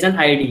can see as an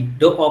ID,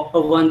 the opper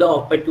 1, the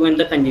opper 2, and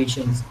the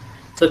conditions.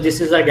 So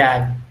this is a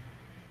DAG.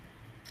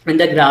 In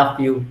the graph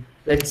view,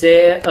 let's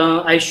say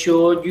I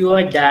showed you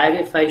a DAG.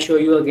 If I show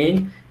you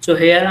again, so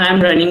here I am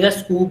running a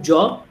scoop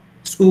job,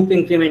 scoop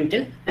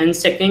incremental, and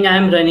second I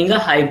am running a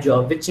hive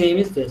job. Which name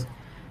is this?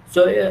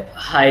 So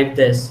hive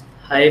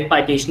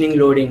partitioning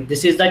loading.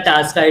 This is the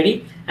task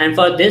ID, and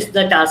for this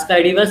the task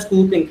ID was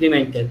scoop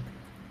incremental.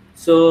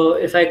 So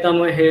if I come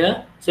over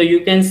here, so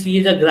you can see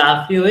the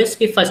graph view is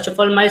first of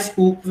all my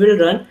scoop will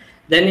run,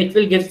 then it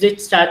will give it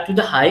start to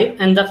the hive,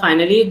 and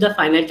finally the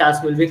final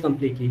task will be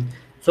completed.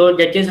 So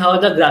that is how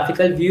the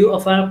graphical view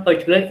of a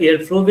particular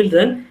Airflow will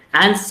run,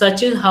 and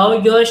such is how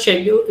your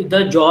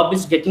the job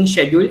is getting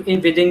scheduled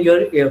within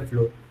your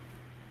Airflow.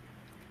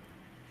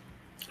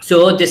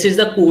 So this is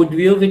the code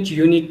view which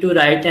you need to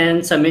write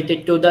and submit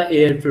it to the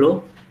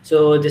Airflow.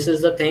 So this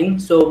is the thing.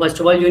 So first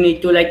of all, you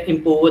need to like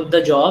import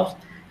the jobs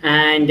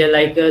and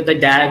the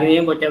DAG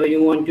name, whatever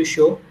you want to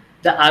show,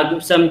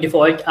 some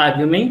default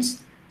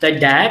arguments, the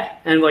DAG,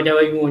 and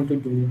whatever you want to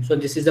do. So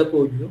this is the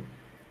code view.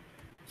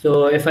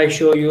 So if I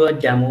show you a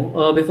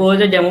demo, before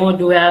the demo,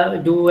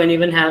 do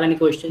anyone have any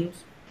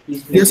questions?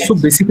 Please. Yes. So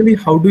basically,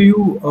 how do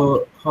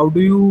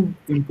you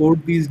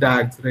import these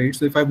DAGs, right?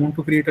 So if I want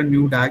to create a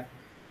new DAG,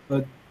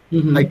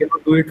 I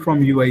cannot do it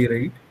from UI,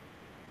 right?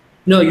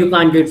 No, you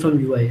can't do it from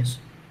UIs.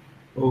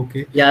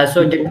 Okay. Yeah,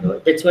 so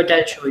that's what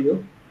I'll show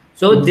you.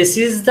 So this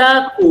is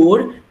the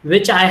code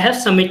which I have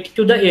submitted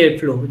to the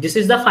Airflow. This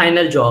is the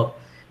final job.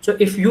 So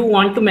if you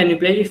want to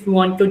manipulate, if you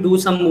want to do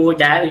some more,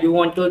 you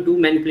want to do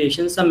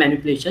manipulations, some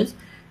manipulations.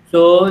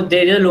 So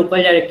there is a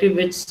local directory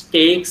which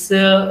takes,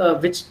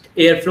 which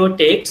Airflow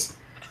takes.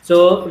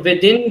 So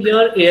within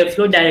your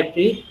Airflow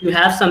directory, you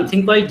have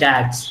something called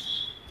DAGs.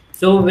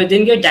 So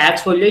within your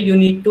DAGs folder, you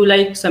need to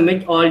like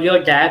submit all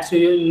your DAGs. So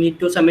you need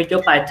to submit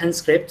your Python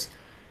scripts.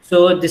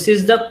 So this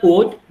is the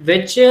code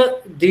which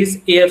this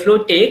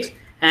Airflow takes,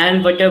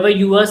 and whatever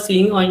you are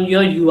seeing on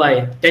your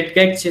UI that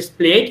gets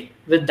displayed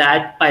with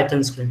that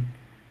Python script.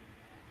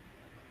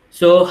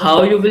 So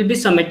how you will be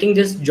submitting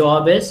this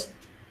job is,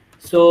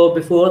 so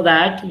before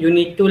that you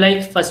need to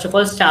like first of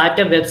all start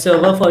a web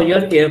server for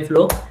your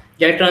Airflow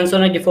that runs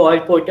on a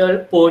default port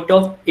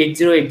of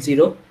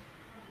 8080.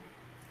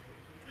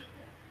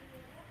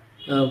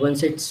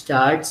 Once it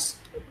starts,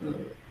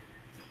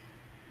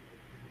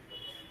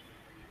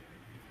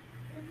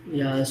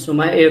 yeah, so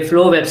my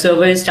Airflow web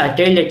server is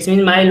started. That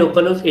means my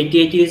localhost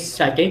 8080 is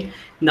started.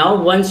 Now,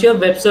 once your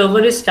web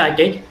server is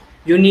started,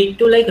 you need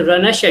to like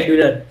run a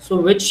scheduler. So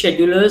which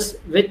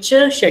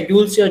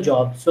schedules your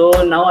job. So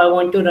now I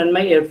want to run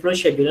my Airflow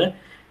scheduler.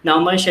 Now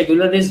my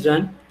scheduler is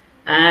run,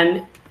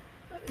 and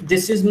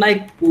this is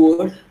my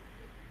code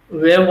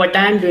where what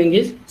I am doing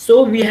is,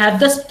 so we have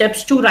the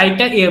steps to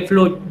write a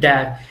Airflow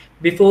DAG.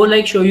 Before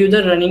like show you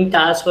the running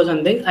task or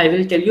something, I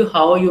will tell you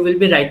how you will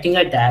be writing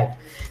a DAG.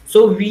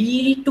 So we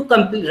need to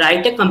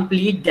write a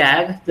complete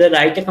DAG,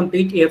 write a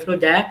complete Airflow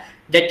DAG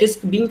that is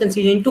being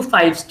considered into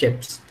 5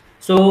 steps.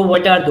 So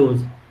what are those?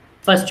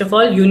 First of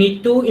all, you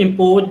need to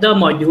import the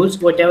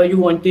modules, whatever you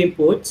want to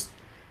import.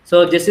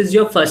 So this is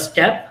your first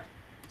step.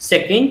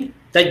 Second,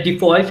 the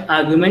default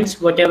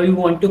arguments, whatever you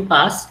want to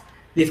pass.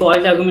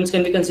 Default arguments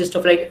can be consist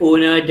of like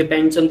owner,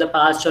 depends on the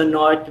past or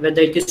not,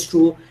 whether it is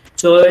true.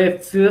 So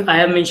if I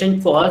have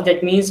mentioned false,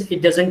 that means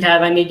it doesn't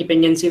have any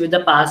dependency with the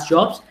past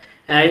jobs.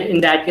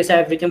 In that case, I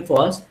have written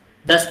false.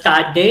 The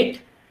start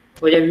date,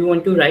 whatever you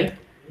want to write.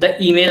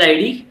 The email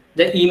ID,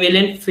 the email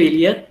and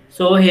failure.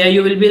 So here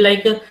you will be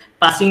like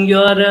passing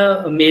your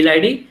mail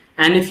ID,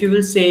 and if you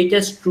will say it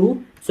as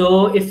true,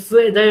 so if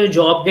the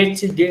job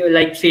gets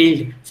like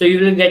failed, so you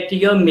will get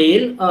your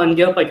mail on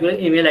your particular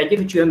email ID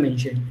which you have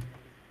mentioned.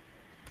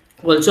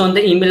 Also on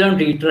the email on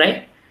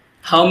retry,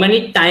 how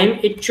many time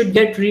it should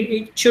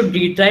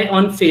retry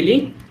on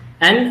failing,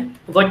 and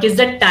what is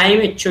the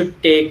time it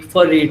should take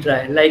for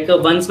retry. Like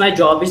once my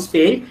job is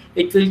failed,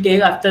 it will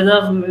take after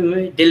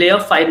the delay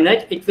of 5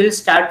 minutes, it will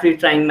start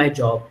retrying my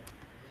job.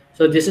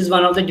 So this is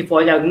one of the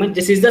default arguments.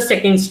 This is the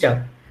second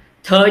step.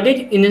 Third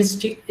is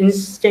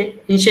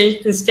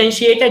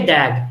instantiate a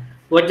DAG.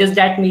 What does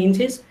that mean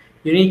is,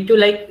 you need to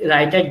like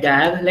write a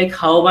DAG, like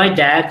how my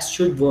DAGs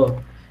should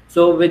work.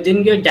 So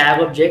within your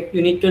DAG object,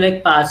 you need to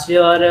like pass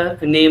your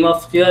name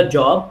of your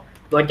job,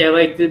 whatever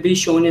it will be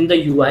shown in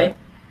the UI.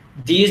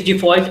 These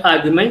default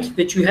arguments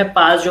which you have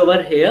passed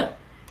over here.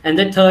 And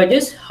the third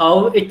is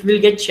how it will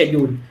get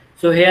scheduled.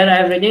 So here I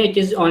have written it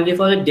is only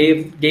for the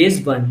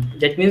days 1.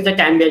 That means the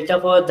time delta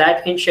for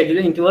that in schedule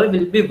interval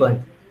will be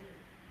 1.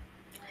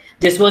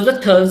 This was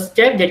the third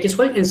step, that is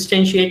called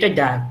instantiate a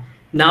DAG.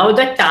 Now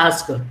the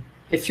task.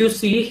 If you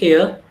see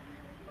here,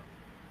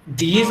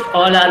 these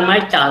all are my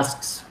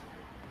tasks.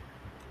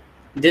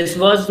 This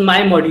was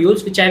my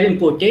modules which I have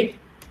imported.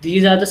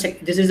 These are this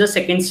is the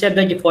second step,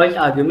 the default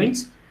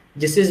arguments.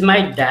 This is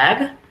my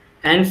DAG,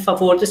 and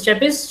fourth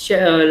step is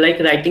like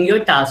writing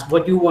your task,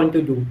 what you want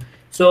to do.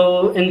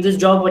 So in this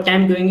job, what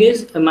I'm doing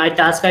is my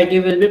task ID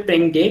will be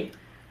print date.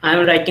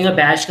 I'm writing a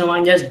bash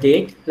command as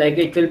date, like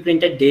it will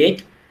print a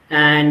date,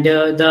 and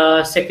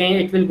the second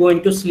it will go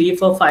into sleep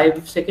for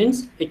 5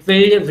 seconds. It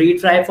will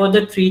retry for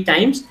the 3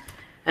 times,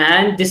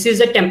 and this is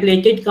a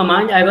templated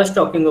command I was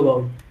talking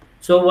about.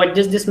 So what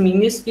does this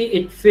mean is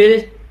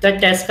the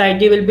task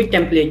ID will be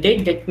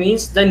templated. That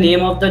means the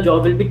name of the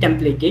job will be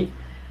templated.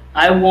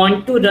 I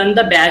want to run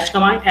the bash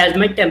command as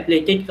my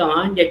templated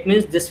command. That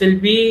means this will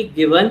be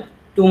given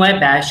to my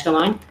bash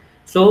command.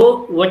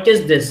 So what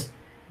is this?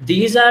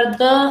 These are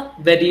the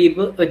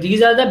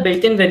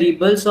built-in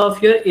variables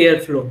of your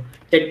Airflow.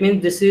 That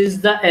means this is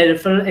the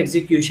Airflow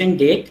execution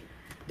date.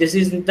 This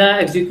is the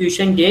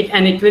execution date,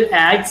 and it will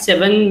add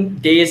 7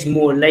 days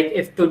more. Like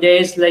if today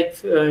is like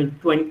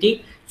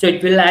 20, so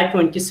it will add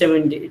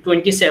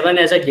 27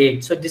 as a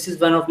date. So this is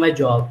one of my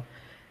job.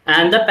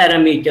 And the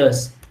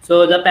parameters.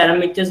 So the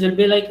parameters will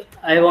be like,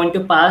 I want to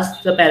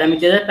pass the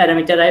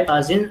parameter I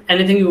pass in.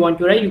 Anything you want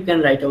to write, you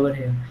can write over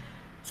here.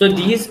 So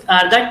these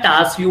are the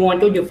tasks you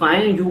want to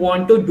define and you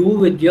want to do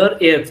with your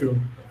Airflow.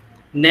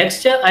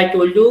 Next, I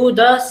told you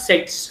the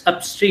sets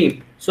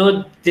upstream.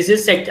 So this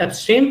is set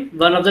upstream.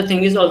 One of the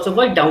thing is also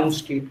called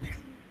downstream.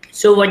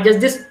 So what does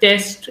this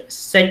test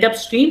setup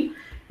stream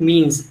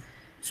means?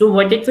 So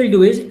what it will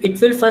do is it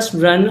will first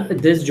run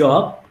this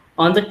job.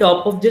 On the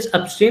top of this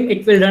upstream,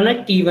 it will run a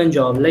T1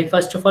 job. Like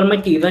first of all, my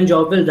T1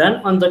 job will run.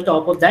 On the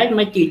top of that,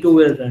 my T2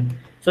 will run.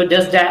 So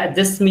does that,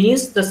 this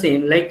means the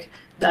same. Like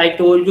I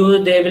told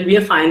you, there will be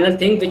a final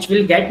thing which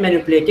will get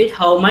manipulated,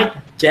 how my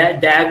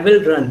DAG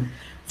will run.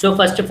 So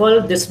first of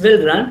all, this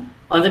will run.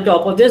 On the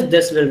top of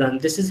this will run.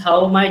 This is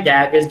how my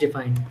DAG is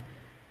defined.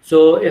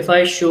 So if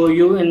I show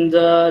you in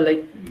the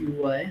like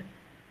UI,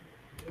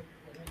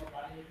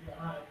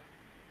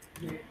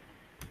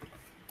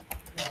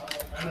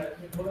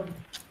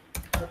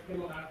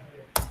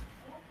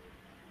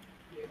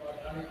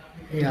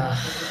 yeah.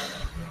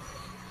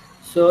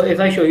 So if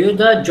I show you,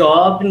 the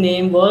job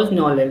name was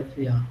knowledge,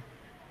 yeah.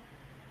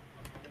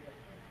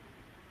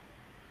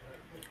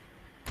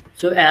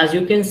 So as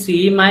you can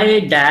see,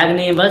 my DAG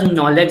name was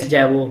knowledge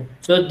demo.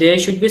 So there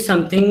should be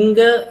something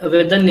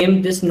with the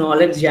name this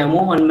knowledge demo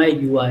on my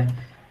UI.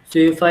 So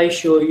if I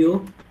show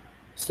you,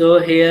 so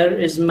here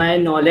is my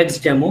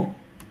knowledge demo.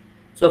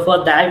 So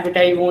for that, what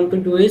I want to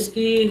do is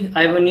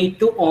I will need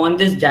to on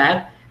this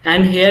DAG,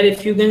 and here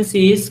if you can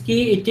see is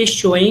it is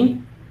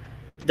showing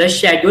the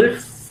schedule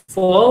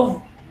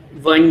for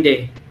 1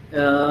 day,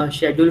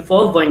 schedule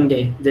for 1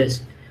 day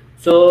this.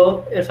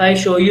 So if I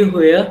show you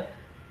here,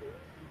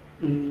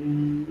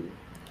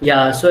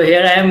 yeah, so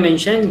here I have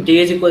mentioned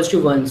days equals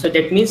to 1. So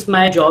that means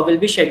my job will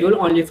be scheduled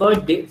only for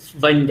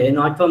 1 day,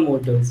 not for more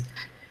days.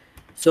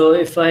 So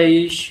if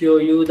I show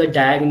you the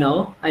DAG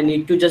now, I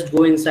need to just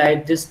go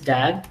inside this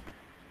DAG.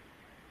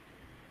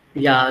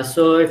 Yeah,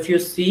 so if you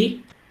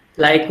see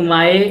like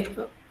my,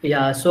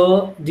 yeah,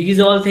 so these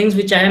all things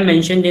which I have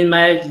mentioned in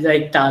my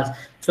like task.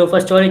 So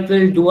first of all, it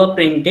will do a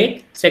print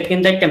date,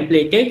 second the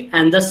templated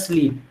and the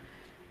sleep.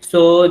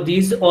 So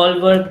these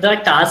all were the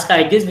task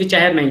IDs which I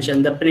have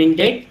mentioned, the print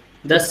date,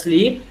 the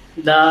sleep,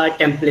 the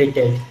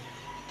templated.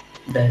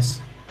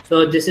 This.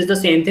 So this is the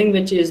same thing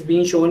which is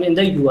being shown in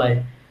the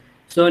UI.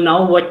 So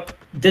now what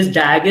this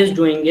DAG is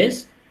doing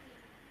is,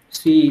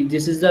 see,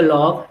 this is the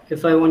log.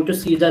 If I want to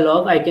see the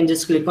log, I can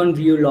just click on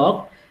view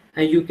log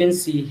and you can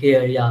see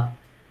here, yeah.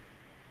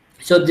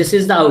 So this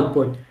is the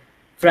output.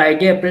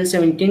 Friday, April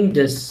 17,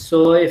 this.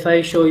 So if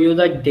I show you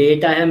the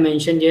date I have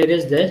mentioned here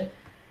is this.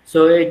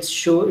 So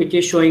it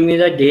is showing me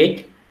the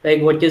date,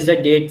 like what is the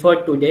date for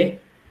today.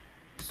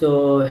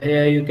 So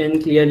here you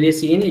can clearly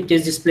see it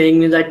is displaying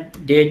me the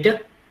date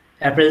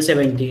April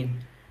 17.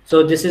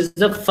 So this is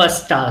the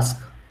first task.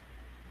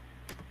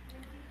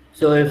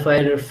 So if I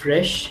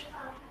refresh,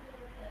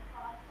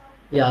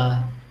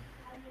 yeah,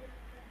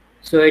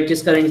 so it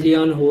is currently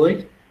on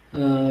hold,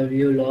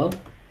 view log.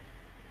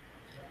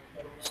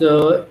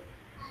 So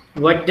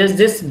what does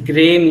this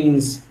gray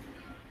means?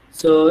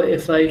 So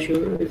if I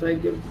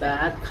give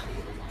back,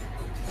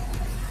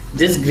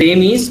 this gray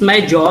means my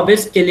job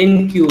is still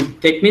in queue.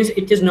 That means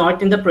it is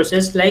not in the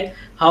process like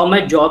how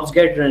my jobs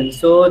get run.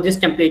 So this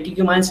template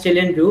command still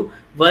in queue.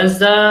 Once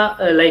the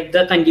like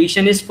the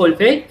condition is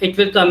fulfilled, it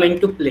will come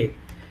into play.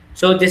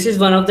 So this is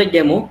one of the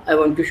demo I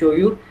want to show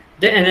you.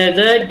 The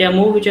another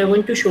demo which I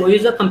want to show you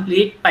is a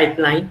complete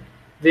pipeline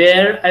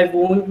where I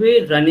won't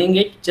be running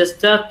it.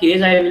 Just the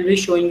case I will be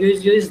showing you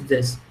is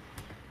this.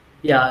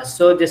 Yeah,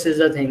 so this is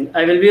the thing.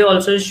 I will be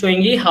also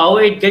showing you how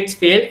it gets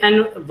failed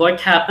and what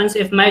happens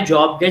if my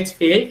job gets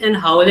failed and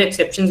how the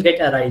exceptions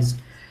get arise.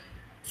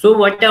 So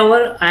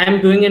whatever I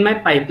am doing in my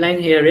pipeline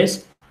here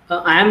is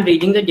I am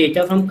reading the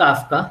data from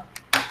Kafka.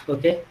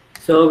 Okay.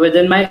 So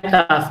within my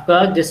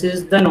Kafka, this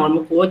is the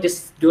normal code.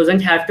 This doesn't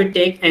have to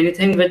take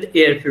anything with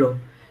Airflow.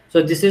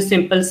 So this is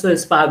simple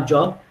Spark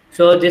job.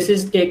 So this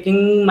is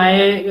taking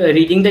my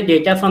reading the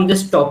data from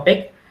this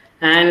topic,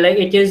 and like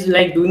it is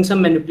like doing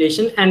some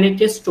manipulation and it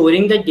is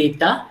storing the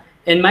data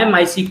in my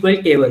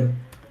MySQL table.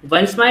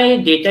 Once my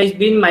data is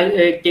being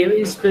table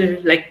is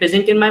like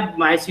present in my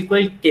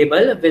MySQL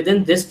table,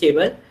 within this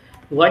table,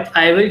 what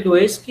I will do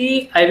is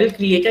I will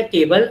create a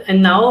table,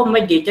 and now my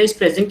data is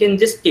present in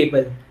this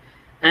table.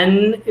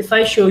 And if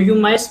I show you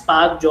my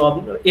Spark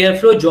job,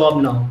 Airflow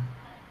job now,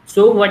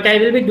 so what I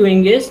will be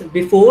doing is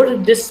before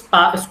this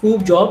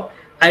scoop job,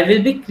 I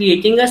will be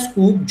creating a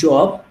scoop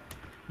job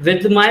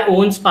with my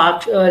own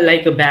Spark,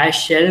 like a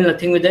bash shell,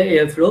 nothing with the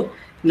Airflow.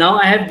 Now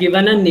I have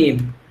given a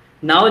name.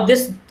 Now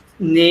this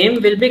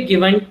name will be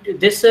given,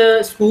 this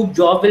scoop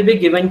job will be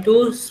given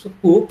to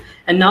scoop,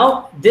 and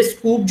now this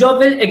scoop job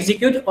will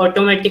execute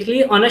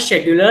automatically on a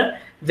scheduler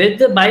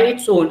by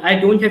its own. I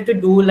don't have to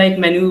do like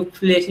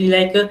manipulation,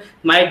 like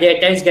my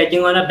data is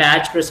getting on a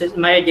batch process,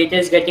 my data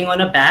is getting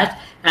on a batch,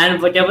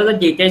 and whatever the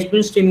data has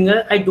been streaming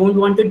out, I don't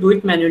want to do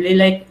it manually,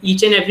 like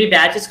each and every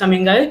batch is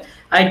coming out.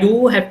 I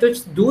do have to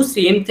do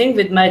same thing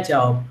with my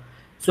job.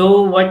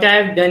 So what I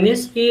have done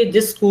is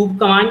this scoop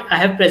command I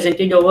have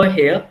presented over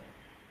here.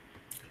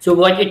 So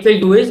what it will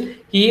do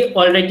is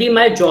already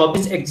my job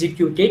is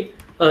executed.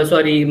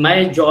 Sorry,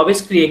 my job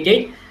is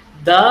created.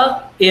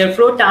 The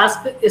Airflow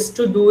task is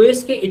to do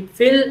is it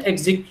will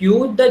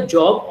execute the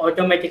job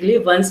automatically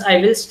once I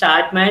will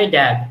start my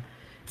DAG.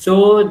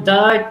 So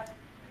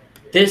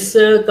this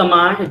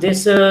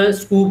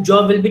scoop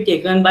job will be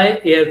taken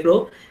by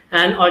Airflow,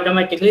 and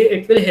automatically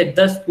it will hit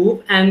the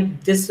scoop, and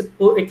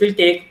it will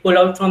take pull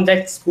out from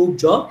that scoop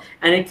job,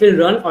 and it will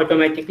run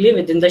automatically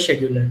within the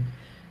scheduler.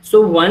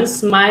 So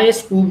once my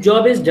scoop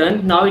job is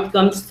done, now it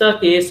comes the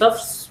case of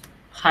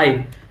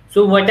Hive.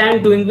 So what I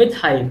am doing with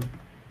Hive,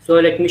 so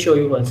let me show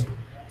you first.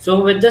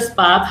 So with the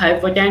Spark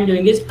Hive, what I am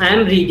doing is I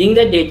am reading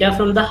the data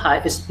from the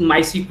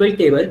MySQL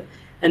table,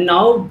 and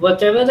now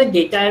whatever the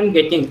data I am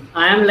getting,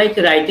 I am like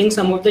writing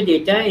some of the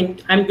data in,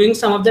 I'm doing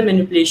some of the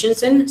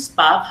manipulations in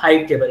Spark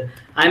Hive table.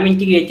 I'm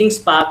integrating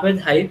Spark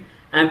with Hive,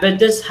 and with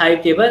this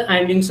Hive table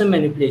I'm doing some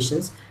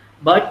manipulations.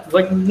 But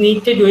what we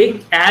need to do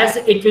it, as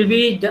it will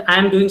be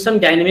I'm doing some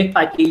dynamic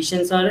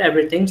partitions or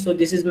everything. So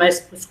this is my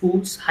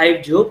Scoops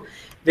Hive job,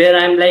 where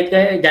I'm like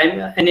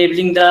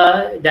enabling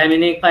the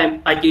dynamic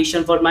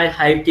partition for my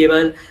Hive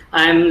table.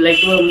 I'm like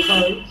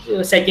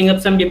setting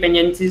up some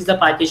dependencies, the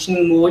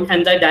partitioning mode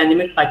and the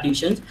dynamic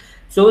partitions.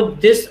 So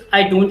this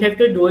I don't have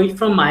to do it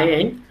from my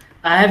end.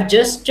 I have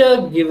just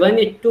given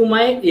it to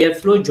my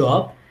Airflow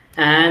job,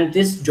 and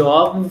this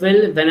job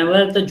will,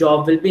 whenever the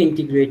job will be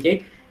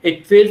integrated,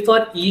 it will,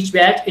 for each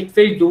batch it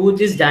will do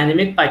these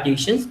dynamic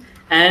partitions,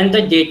 and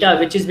the data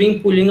which is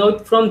being pulling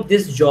out from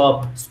this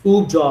job,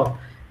 scoop job,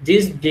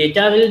 this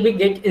data will be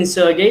get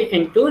inserted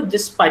into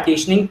this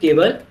partitioning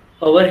table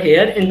over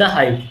here in the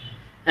Hive.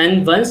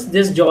 And once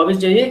this job is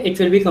done, it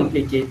will be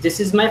completed.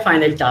 This is my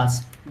final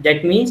task.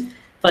 That means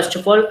first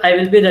of all I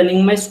will be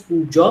running my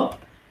scoop job.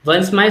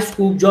 Once my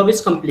scoop job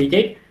is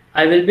completed,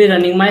 I will be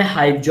running my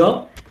Hive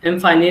job,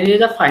 and finally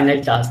the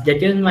final task,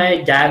 that is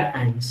my DAG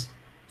ends.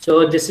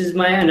 So this is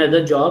my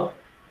another job.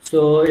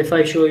 So if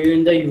I show you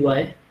in the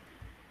UI,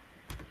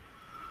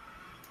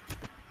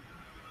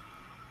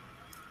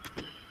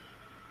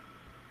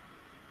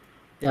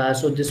 yeah,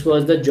 so this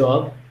was the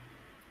job.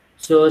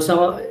 So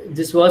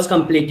this was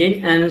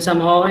completed, and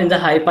somehow in the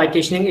high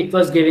partitioning it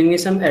was giving me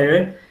some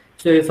error.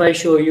 So if I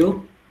show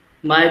you,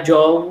 my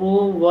job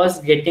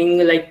was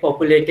getting like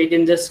populated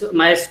in this,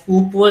 my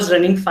scoop was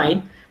running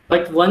fine,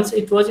 but once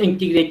it was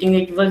integrating,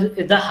 it was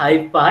the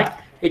Hive part,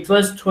 it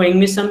was throwing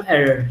me some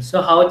error.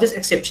 So how this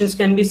exceptions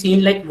can be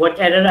seen, like what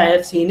error I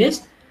have seen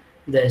is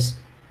this.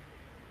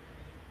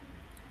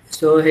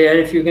 So here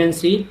if you can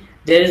see,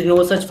 there is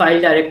no such file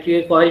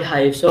directory called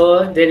Hive.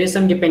 So there is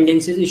some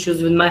dependencies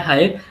issues with my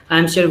Hive.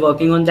 I'm still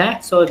working on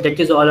that. So that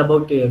is all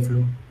about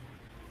Airflow.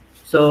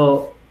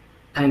 So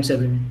thanks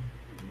everyone.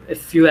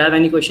 If you have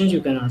any questions,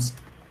 you can ask.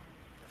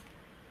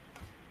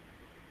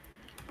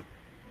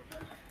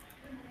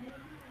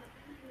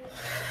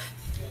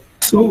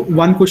 So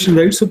one question,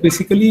 right? So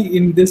basically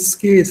in this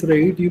case,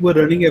 right, you were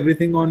running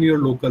everything on your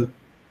local.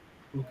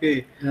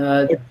 Okay.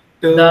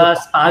 The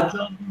Spark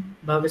job,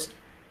 Bhavesh?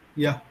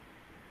 Yeah.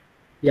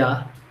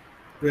 Yeah.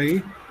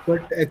 Right.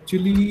 But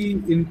actually,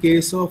 in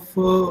case of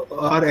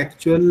our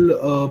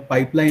actual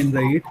pipeline,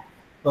 right,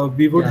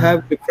 we would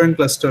have different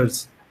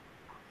clusters.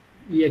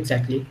 Yeah,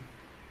 exactly.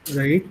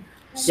 Right.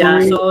 So,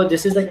 yeah. So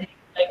this is like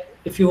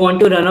if you want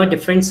to run a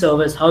different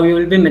service, how you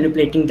will be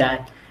manipulating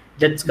that?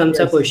 That comes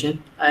a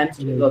question. I am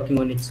still working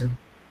on it, sir.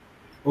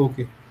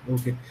 Okay.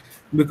 Okay.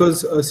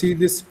 Because see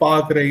this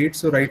Spark, right?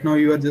 So right now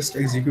you are just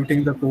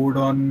executing the code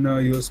on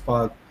your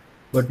Spark.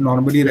 But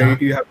normally,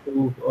 right, you have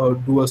to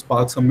do a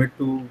Spark submit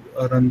to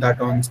run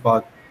that on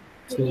Spark.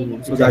 So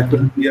that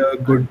will be a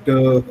good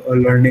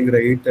learning,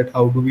 right? That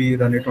how do we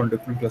run it on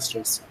different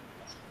clusters?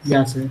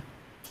 Yeah, sir.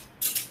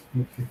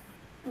 Okay.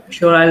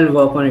 Sure, I'll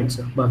work on it,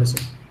 sir. Bhavesh,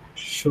 sir.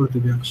 Sure,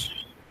 Divyansh.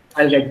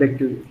 I'll get back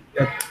to you.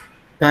 Yeah.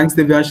 Thanks,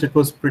 Divyansh. It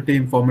was pretty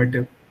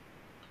informative.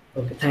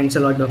 Okay. Thanks a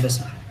lot, Bhavesh,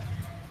 sir.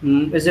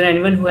 Is there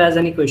anyone who has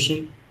any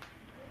question?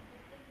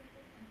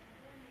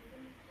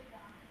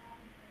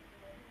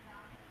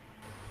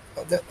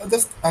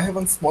 Just I have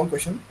one small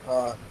question.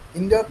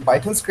 In your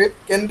Python script,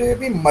 can there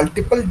be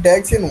multiple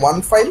DAGs in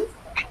one file?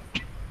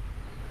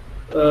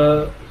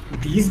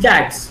 These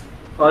DAGs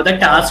or the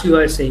task you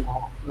are saying?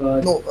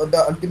 No,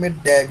 the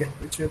ultimate DAG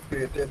which you have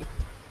created.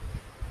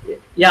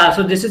 Yeah,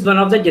 so this is one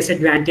of the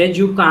disadvantage.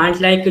 You can't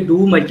like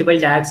do multiple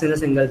DAGs in a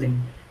single thing.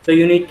 So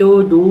you need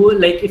to do,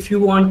 like, if you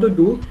want to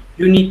do,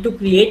 you need to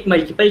create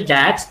multiple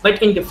DAGs,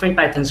 but in different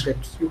Python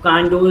scripts. You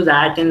can't do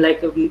that in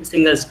like a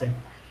single script.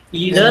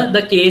 Either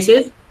the case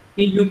is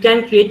you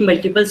can create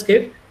multiple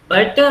scripts,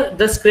 but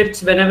the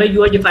scripts, whenever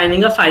you are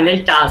defining a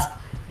final task,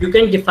 you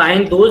can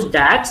define those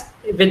DAGs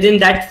within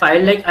that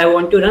file. Like I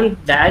want to run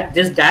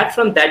this DAG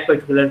from that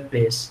particular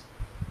place.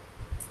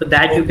 So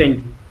that you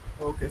can do.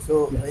 Okay,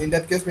 so in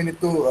that case, we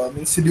need to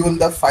schedule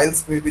the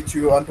files which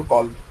you want to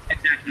call.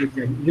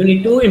 Exactly. You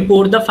need to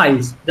import the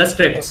files, the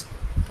scripts.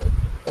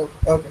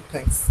 Okay,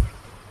 thanks.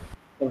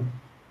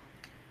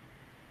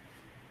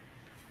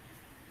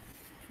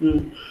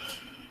 Mm.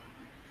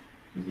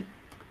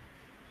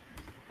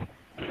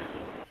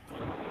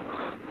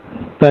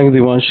 Thanks,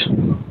 Divansh.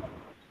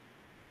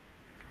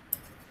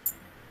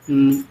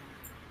 Mm.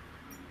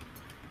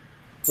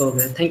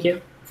 Okay, thank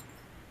you.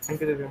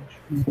 Thank you,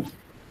 Divyansh.